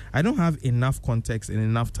 seconds, I don't have enough context and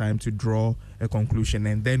enough time to draw a conclusion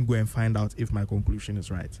and then go and find out if my conclusion is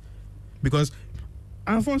right. Because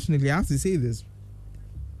unfortunately, I have to say this,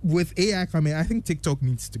 with AI coming, I think TikTok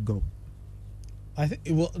needs to go. I think,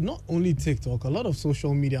 well, not only TikTok, a lot of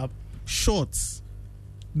social media shorts,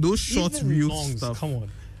 those shorts, real longs, stuff. Come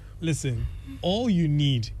on, listen. All you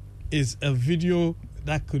need is a video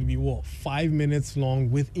that could be 5 minutes long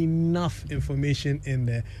with enough information in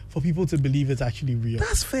there for people to believe it's actually real.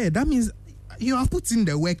 That's fair. That means you have put in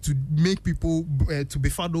the work to make people to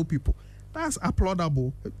befuddle people. That's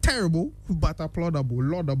applaudable. Terrible, but applaudable.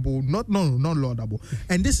 Laudable. Not laudable.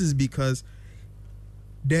 And this is because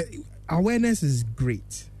the awareness is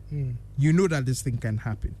great. You know that this thing can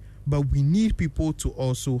happen, but we need people to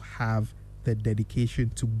also have the dedication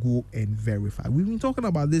to go and verify. We've been talking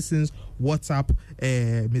about this since WhatsApp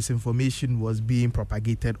misinformation was being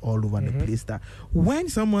propagated all over the place. That when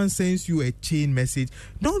someone sends you a chain message,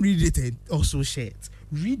 don't read it and also share it.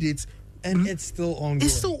 Read it, and it's still ongoing.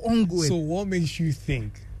 It's still ongoing. So what makes you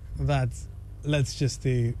think that, let's just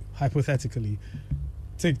say hypothetically,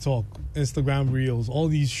 TikTok, Instagram Reels, all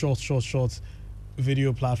these short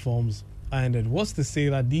video platforms ended? What's to say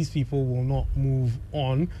that these people will not move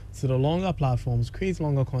on to the longer platforms, create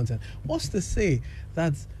longer content? What's to say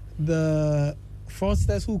that the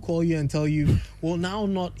fraudsters who call you and tell you will now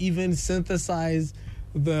not even synthesize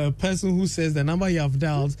the person who says the number you have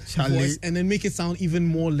dialed voice and then make it sound even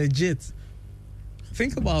more legit?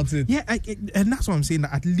 Think about it. Yeah, and that's what I'm saying.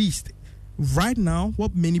 That at least right now,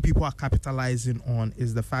 what many people are capitalizing on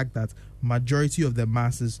is the fact that majority of the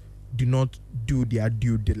masses do not do their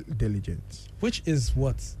due diligence. Which is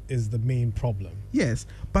what is the main problem. Yes,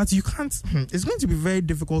 but you can't... It's going to be very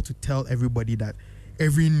difficult to tell everybody that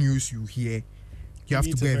every news you hear, you have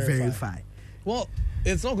to go and verify. Well,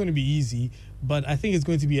 it's not going to be easy, but I think it's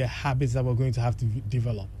going to be a habit that we're going to have to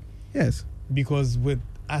develop. Yes. Because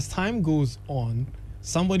as time goes on,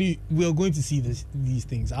 we are going to see these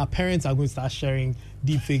things. Our parents are going to start sharing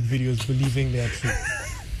deepfake videos believing they're true.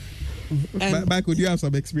 Michael, do you have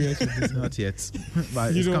some experience with this? Not yet,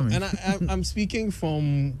 but it's coming. And I'm speaking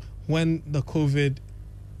from when the COVID,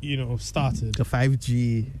 started. The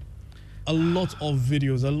 5G. A lot of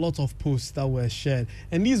videos, a lot of posts that were shared,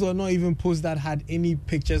 and these were not even posts that had any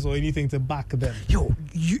pictures or anything to back them. Yo,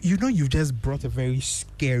 you've just brought a very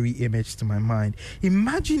scary image to my mind.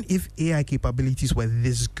 Imagine if AI capabilities were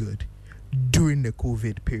this good during the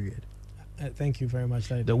COVID period. Thank you very much.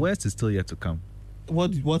 The worst is still yet to come.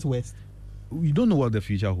 What West? You don't know what the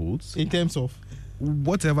future holds in terms of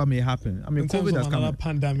whatever may happen. I mean, COVID has come.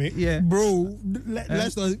 Pandemic. Yeah, bro.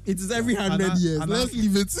 Let's not. It is every 100 years. Let's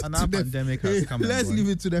leave it to the pandemic has come. Let's leave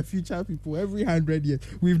it to the future people. Every 100 years,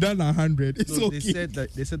 we've done 100. It's okay.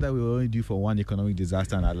 They said that we were only due for one economic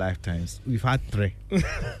disaster in our lifetimes. We've had 3.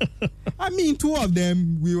 I mean, 2 of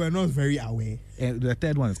them we were not very aware. The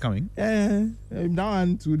third one is coming. Now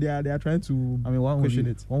and two, they are trying to. I mean, one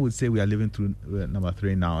would say we are living through number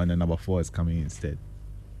 3 now, and then number 4 is coming instead.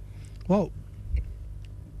 Well,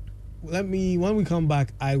 when we come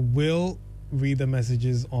back, I will read the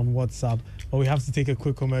messages on WhatsApp, but we have to take a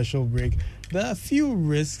quick commercial break. There are a few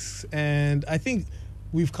risks, and I think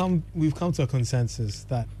we've come to a consensus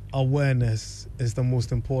that awareness is the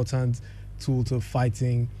most important tool to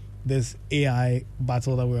fighting this AI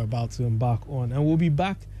battle that we're about to embark on. And we'll be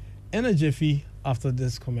back in a jiffy after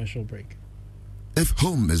this commercial break. If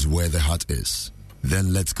home is where the heart is,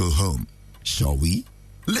 then let's go home, shall we?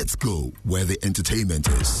 Let's go where the entertainment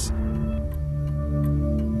is,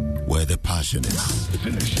 where the passion is,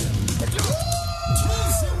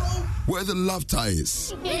 where the laughter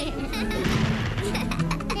is,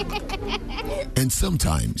 and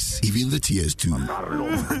sometimes even the tears too.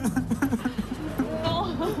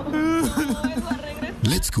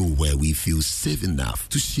 Let's go where we feel safe enough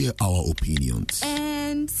to share our opinions.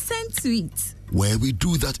 And send tweets. Where we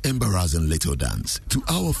do that embarrassing little dance to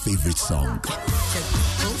our favorite song.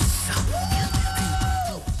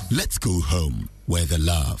 Let's go home where the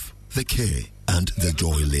love, the care, and the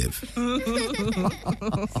joy live.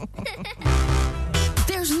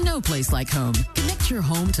 There's no place like home. Connect your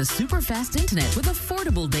home to super fast internet with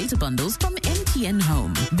affordable data bundles from MTN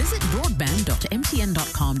Home. Visit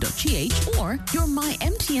broadband.mtn.com.gh or your My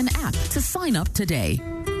MTN app to sign up today.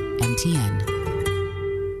 MTN.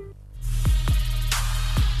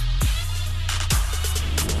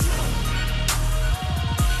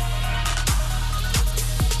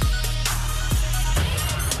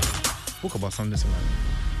 Spoke about something similar.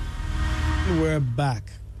 We're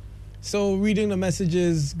back. So, reading the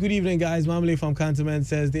messages. Good evening, guys. Mamle from Cantonment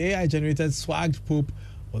says the AI-generated swagged poop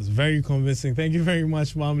was very convincing. Thank you very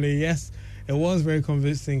much, Mamle. Yes, it was very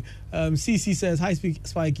convincing. CC says, hi,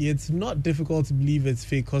 Spiky. It's not difficult to believe it's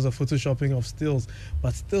fake because of photoshopping of stills,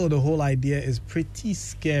 but still, the whole idea is pretty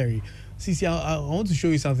scary. CC, I want to show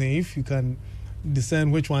you something. If you can discern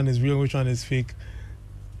which one is real, which one is fake.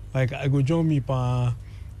 Like, I go join me,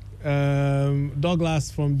 Douglas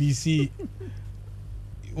from DC.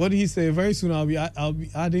 what did he say? Very soon I'll be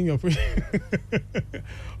adding your.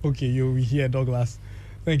 Okay, you'll be here, Douglas.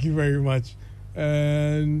 Thank you very much.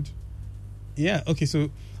 And yeah, okay. So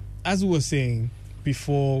as we were saying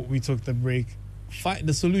before we took the break,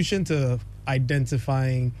 the solution to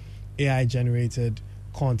identifying AI generated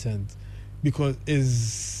content because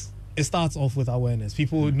it starts off with awareness.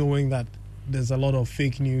 People knowing that there's a lot of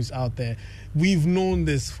fake news out there. We've known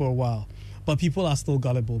this for a while, but people are still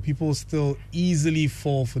gullible. People still easily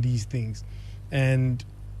fall for these things. And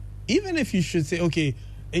even if you should say, okay,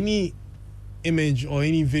 any image or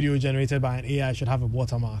any video generated by an AI should have a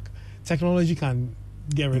watermark, technology can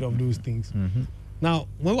get rid of those things. Mm-hmm. Now,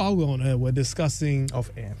 while we're on air, we're discussing Off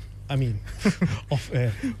air. Off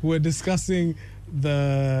air. We're discussing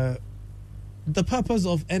the purpose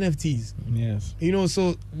of NFTs. Yes. You know,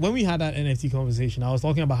 so when we had that NFT conversation, I was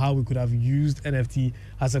talking about how we could have used NFT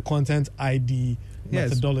as a content ID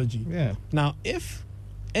methodology. Yeah. Now, if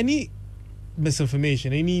any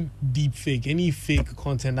misinformation, any deep fake, any fake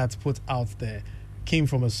content that's put out there came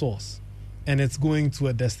from a source and it's going to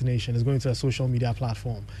a destination, it's going to a social media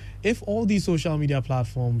platform, if all these social media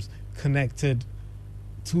platforms connected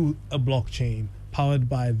to a blockchain powered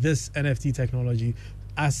by this NFT technology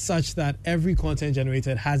as such that every content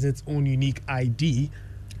generated has its own unique ID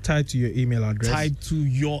Tied to your email address. tied to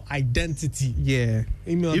your identity. Yeah.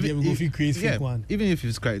 Email if you create fake one. Even if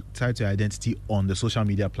it's tied to your identity on the social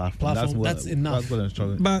media platform, That's enough. That's what I'm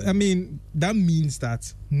struggling. But I mean, that means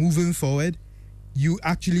that moving forward, you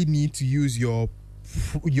actually need to use your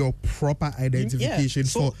proper identification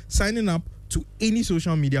so- for signing up to any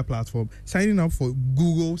social media platform, signing up for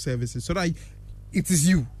Google services, so that it is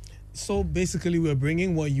you. So basically, we're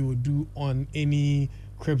bringing what you would do on any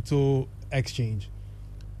crypto exchange,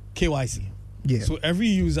 KYC. Yeah. So every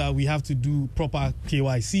user, we have to do proper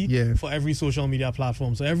KYC for every social media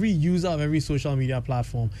platform. So every user of every social media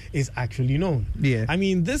platform is actually known. Yeah. I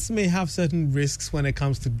mean, this may have certain risks when it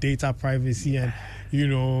comes to data privacy and, you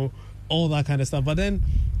know, all that kind of stuff. But then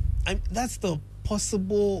that's the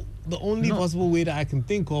only possible way that I can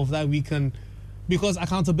think of that we can, because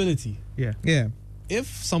accountability. Yeah. Yeah. If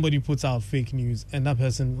somebody puts out fake news and that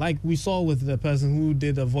person, like we saw with the person who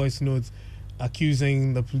did a voice note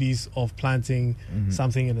accusing the police of planting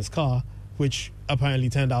something in his car, which apparently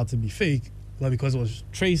turned out to be fake, but because it was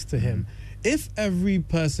traced to him. If every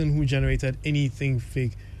person who generated anything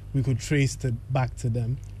fake, we could trace it back to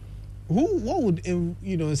them, what would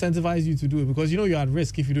incentivize you to do it? Because you're at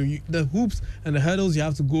risk if you do. The hoops and the hurdles you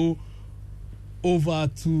have to go over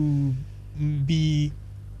to be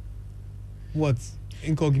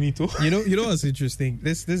incognito. You know what's interesting?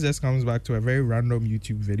 This just comes back to a very random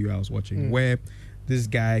YouTube video I was watching where this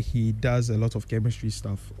guy, he does a lot of chemistry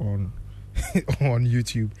stuff on on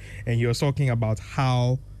YouTube, and he was talking about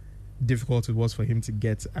how difficult it was for him to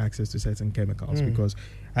get access to certain chemicals because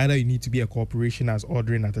either you need to be a corporation that's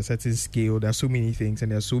ordering at a certain scale, there's so many things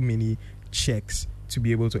and there's so many checks to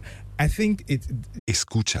be able to. I think it.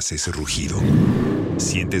 ¿Escuchas ese rugido?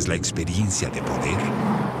 ¿Sientes la experiencia de poder?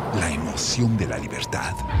 La emoción de la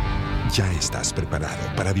libertad. Ya estás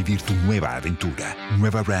preparado para vivir tu nueva aventura.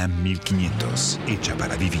 Nueva Ram 1500, hecha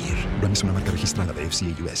para vivir. Ram es una marca registrada de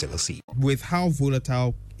FCA US LLC. With how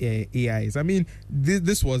volatile AI is, I mean,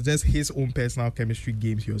 this was just his own personal chemistry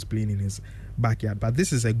games he was playing in his backyard, but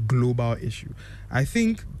this is a global issue. I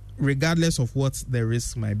think regardless of what the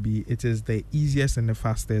risk might be, it is the easiest and the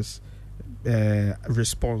fastest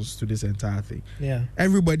response to this entire thing. Yeah.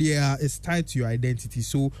 Everybody is tied to your identity.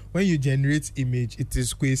 So when you generate image, it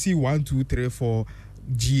is Kwesi 1 2 3 4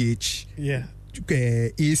 GH. Yeah.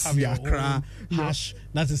 AC Accra hash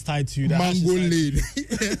that is tied to you. Mango Lane.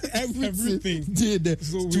 Everything.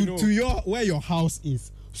 So to your where your house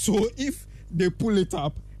is. So if they pull it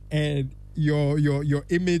up and your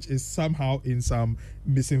image is somehow in some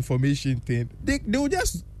misinformation thing, they will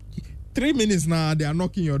just 3 minutes now they are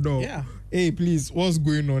knocking your door. Yeah. Hey, please, what's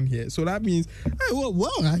going on here? So that means,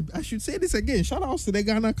 I should say this again. Shout out to the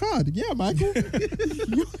Ghana card. Yeah, Michael.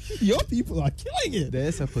 your people are killing it.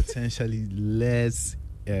 There's a potentially less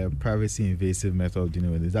privacy invasive method of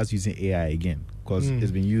dealing with this. That's using AI again, because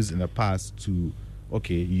it's been used in the past to,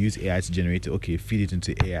 you use AI to generate it, feed it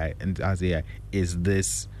into AI and ask AI,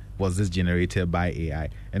 was this generated by AI?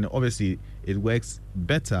 And obviously it works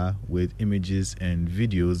better with images and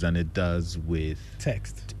videos than it does with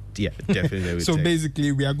text. Yeah, definitely. So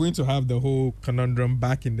basically, we are going to have the whole conundrum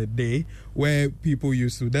back in the day where people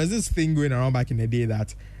used to. There's this thing going around back in the day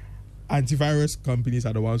that antivirus companies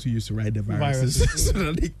are the ones who used to write the viruses so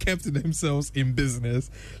that they kept themselves in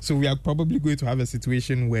business. So we are probably going to have a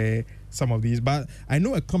situation where some of these. But I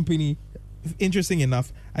know a company interesting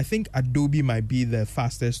enough, I think Adobe might be the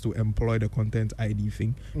fastest to employ the content ID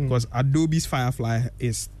thing, because Adobe's Firefly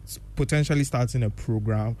is potentially starting a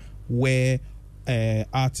program where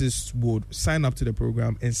artists would sign up to the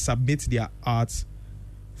program and submit their art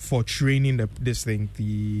for training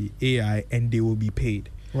the AI, and they will be paid.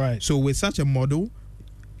 Right. So with such a model,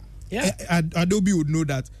 Adobe would know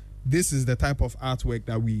that this is the type of artwork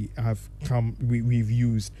that we've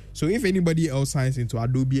used. So if anybody else signs into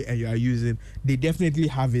Adobe and you are using, they definitely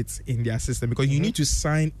have it in their system, because you need to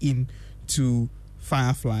sign in to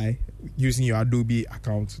Firefly using your Adobe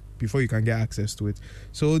account before you can get access to it.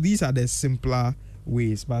 So these are the simpler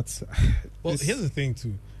ways. But here's the thing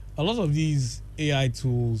too. A lot of these AI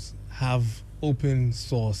tools have open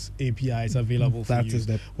source APIs available for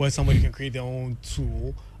you, where somebody can create their own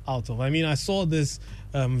tool out of. I mean, I saw this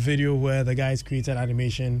video where the guys created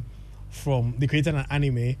animation they created an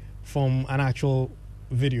anime from an actual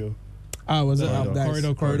video. Was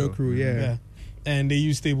it Corridor Crew? Yeah. And they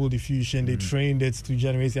used Stable Diffusion. They trained it to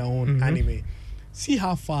generate their own anime. See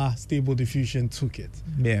how far Stable Diffusion took it.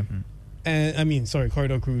 Yeah. And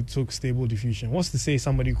Corridor Crew took Stable Diffusion. What's to say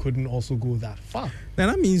somebody couldn't also go that far? Then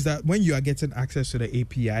that means that when you are getting access to the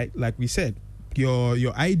API, like we said, your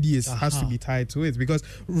ideas has to be tied to it, because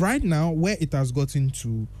right now where it has gotten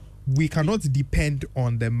to, we cannot depend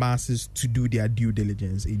on the masses to do their due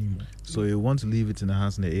diligence anymore. So you want to leave it in the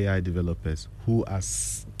hands of the AI developers who are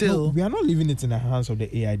still... No, we are not leaving it in the hands of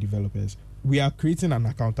the AI developers. We are creating an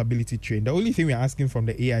accountability train. The only thing we are asking from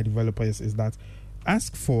the AI developers is that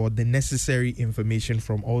ask for the necessary information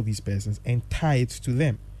from all these persons and tie it to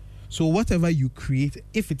them. So whatever you create,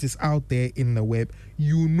 if it is out there in the web,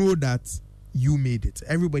 you know that you made it.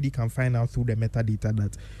 Everybody can find out through the metadata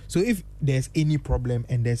that. So if there's any problem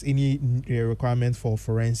and there's any requirement for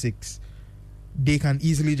forensics, they can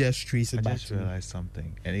easily just trace it back. I just realized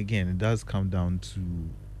something. And again, it does come down to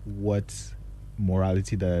what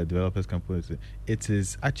morality the developers can put it. It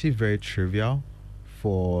is actually very trivial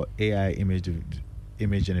for AI image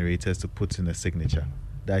generators to put in a signature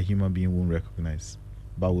that a human being won't recognize,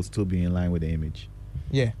 but will still be in line with the image.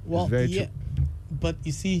 Yeah. Well, but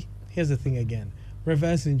you see, here's the thing again.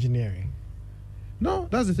 Reverse engineering. No,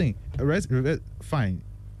 that's the thing. Fine.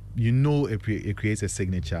 You know it creates a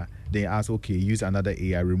signature. Then you ask, okay, use another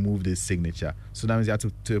AI, remove this signature. So that means you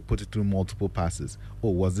have to put it through multiple passes. Oh,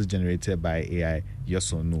 was this generated by AI?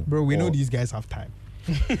 Yes or no? Bro, we know these guys have time.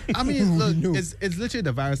 I mean, look, it's literally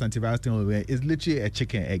the virus antivirus thing over there. It's literally a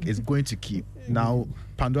chicken egg. It's going to keep. Now,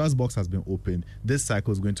 Pandora's box has been opened. This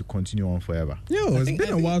cycle is going to continue on forever. It's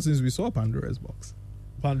been a while since we saw Pandora's box.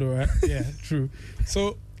 Pandora, yeah, true.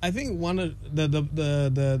 So I think one of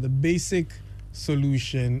the basic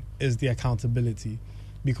solution is the accountability,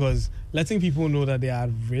 because letting people know that they are at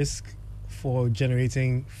risk for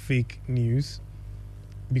generating fake news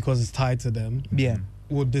because it's tied to them. Yeah.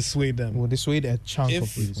 Will dissuade them. Will dissuade a chunk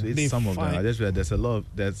of people. Some of them. I just read there's a lot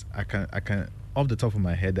of I can off the top of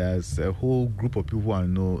my head, there's a whole group of people who I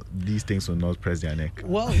know these things will not press their neck.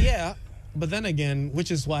 Well, yeah, but then again,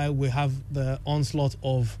 which is why we have the onslaught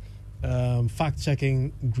of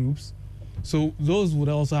fact-checking groups. So those would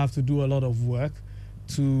also have to do a lot of work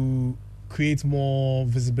to create more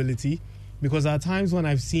visibility, because there are times when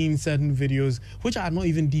I've seen certain videos which are not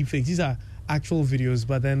even deepfakes. These are actual videos,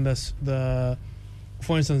 but then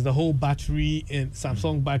for instance, the whole battery in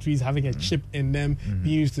Samsung batteries having a chip in them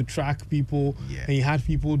being used to track people, and you had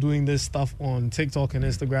people doing this stuff on TikTok and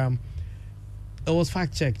Instagram. It was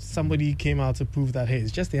fact-checked. Somebody came out to prove that, hey,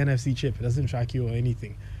 it's just the NFC chip. It doesn't track you or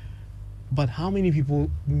anything. But how many people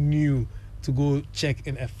knew to go check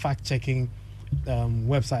in a fact-checking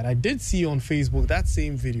website? I did see on Facebook that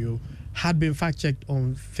same video had been fact-checked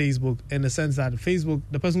on Facebook, in the sense that Facebook,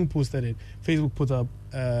 the person who posted it, Facebook put up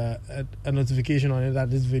a notification on it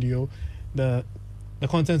that this video, the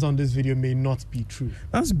content on this video may not be true.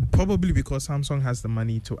 That's probably because Samsung has the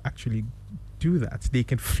money to actually do that. They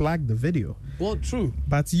can flag the video. Well, true.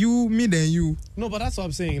 But you, me, then you. No, but that's what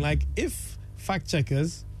I'm saying. Like, if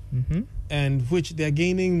fact-checkers, and which they're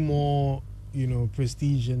gaining more,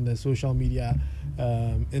 prestige in the social media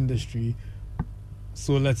industry.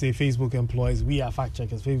 So let's say Facebook employs, we are fact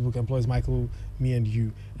checkers. Facebook employs Michael, me, and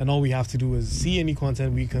you, and all we have to do is see any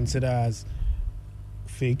content we consider as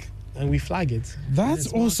fake, and we flag it. That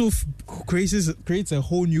also creates a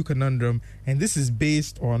whole new conundrum, and this is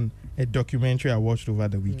based on a documentary I watched over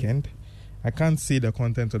the weekend. I can't see the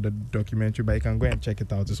content of the documentary, but you can go and check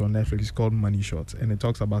it out. It's on Netflix. It's called Money Shots, and it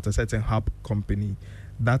talks about a certain hub company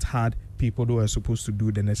that had people who were supposed to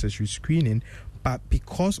do the necessary screening, but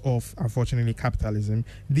because of, unfortunately, capitalism,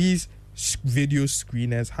 these video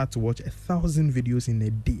screeners had to watch 1,000 videos in a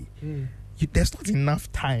day. there's not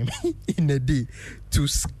enough time in a day to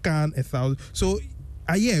scan 1,000. So,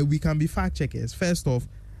 yeah, we can be fact checkers. First off,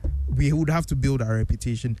 we would have to build our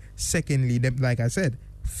reputation. Secondly, like I said,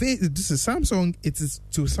 this is Samsung. It is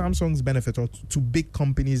to Samsung's benefit or to big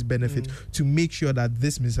companies' benefit to make sure that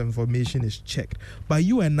this misinformation is checked. But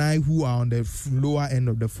you and I, who are on the lower end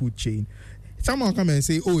of the food chain, someone come and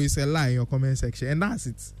say, "Oh, it's a lie" in your comment section, and that's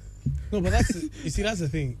it. No, but that's the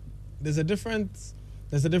thing. There's a difference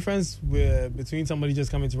between somebody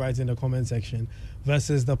just coming to write in the comment section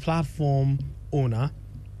versus the platform owner,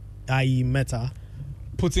 i.e. Meta,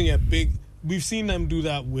 putting a big... We've seen them do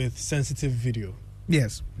that with sensitive video.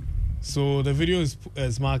 Yes. So the video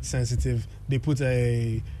is marked sensitive. They put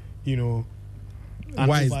a,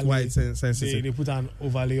 why sensitive? They put an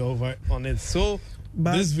overlay on it. So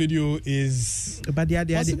this video is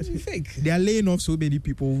possibly fake. They are laying off so many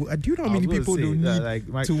people. Do you know how many people don't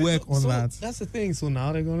need to work on that? That's the thing. So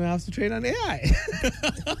now they're going to have to train an AI.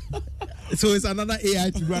 So it's another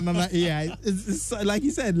AI to do another AI. It's like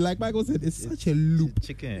you said, like Michael said, it's such a loop.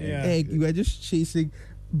 Chicken. Egg. You are just chasing.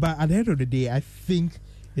 But at the end of the day, I think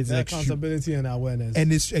it's accountability and awareness.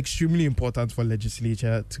 And it's extremely important for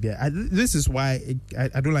legislature to get. This is why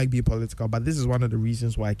I don't like being political, but this is one of the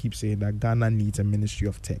reasons why I keep saying that Ghana needs a Ministry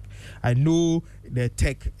of Tech. I know the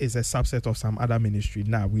tech is a subset of some other ministry.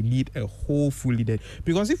 Now, we need a whole fully dead.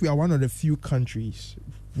 Because if we are one of the few countries,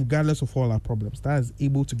 regardless of all our problems, that is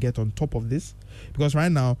able to get on top of this. Because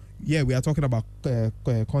right now, yeah, we are talking about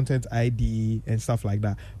content ID and stuff like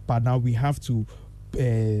that. But now we have to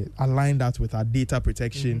align that with our data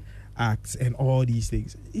protection acts and all these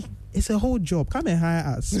things. It's a whole job. Come and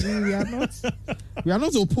hire us. we are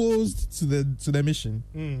not opposed to the mission.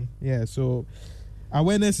 Yeah, so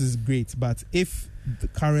awareness is great, but if the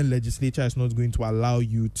current legislature is not going to allow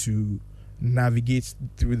you to navigate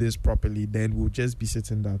through this properly, then we'll just be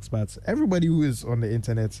sitting ducks. But everybody who is on the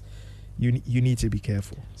internet, you need to be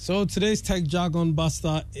careful. So today's tech jargon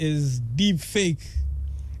buster is deep fake.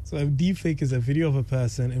 So a deepfake is a video of a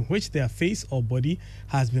person in which their face or body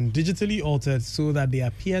has been digitally altered so that they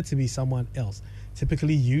appear to be someone else,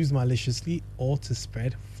 typically used maliciously or to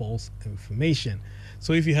spread false information.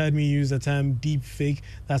 So if you heard me use the term deepfake,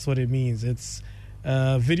 that's what it means. It's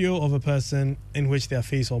a video of a person in which their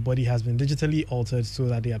face or body has been digitally altered so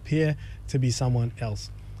that they appear to be someone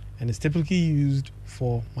else. And it's typically used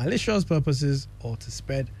for malicious purposes or to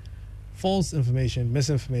spread false information,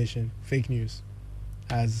 misinformation, fake news.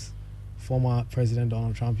 As former President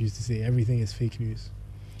Donald Trump used to say, everything is fake news.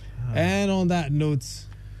 And on that note,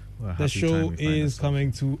 the show is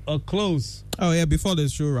coming to a close. Oh yeah, before the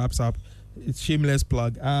show wraps up, it's shameless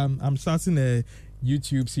plug. I'm starting a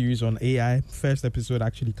YouTube series on AI. First episode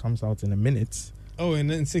actually comes out in a minute. Oh,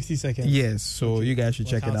 and in 60 seconds. Yes, so okay. You guys should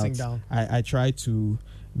check it out. Down. I try to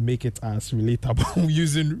make it as relatable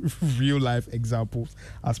using real life examples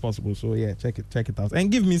as possible. So yeah, check it out and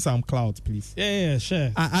give me some clout, please. Yeah,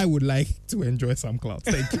 sure. I would like to enjoy some clout.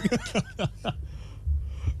 Thank you.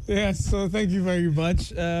 Yeah, so thank you very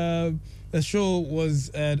much. The show was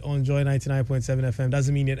aired on Joy 99.7 FM.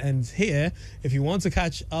 Doesn't mean it ends here. If you want to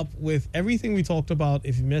catch up with everything we talked about,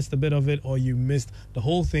 if you missed a bit of it or you missed the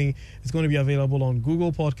whole thing, it's going to be available on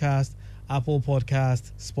Google Podcast, Apple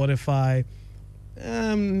Podcast, Spotify,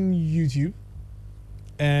 YouTube,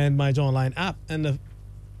 and my Joy Online app and the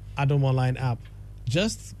Adam Online app.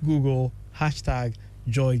 Just Google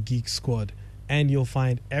 #Joy Geek Squad and you'll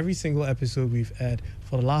find every single episode we've aired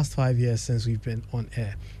for the last 5 years since we've been on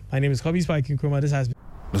air. My name is Kobe Spike Nkrumah. This has been...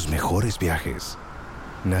 Los mejores viajes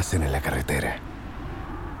nacen en la carretera,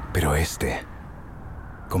 pero este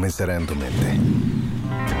comenzará en tu mente.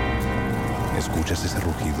 ¿Escuchas ese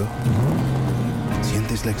rugido?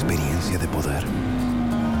 ¿Sientes la experiencia de poder?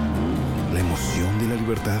 ¿La emoción de la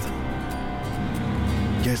libertad?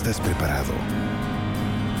 Ya estás preparado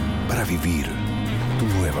para vivir tu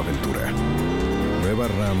nueva aventura. Nueva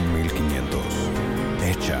RAM 1500.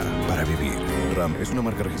 Hecha para vivir. RAM es una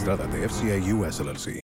marca registrada de FCI US LLC.